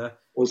 But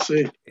we'll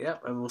see. Yeah,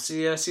 and we'll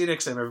see you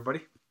next time, everybody.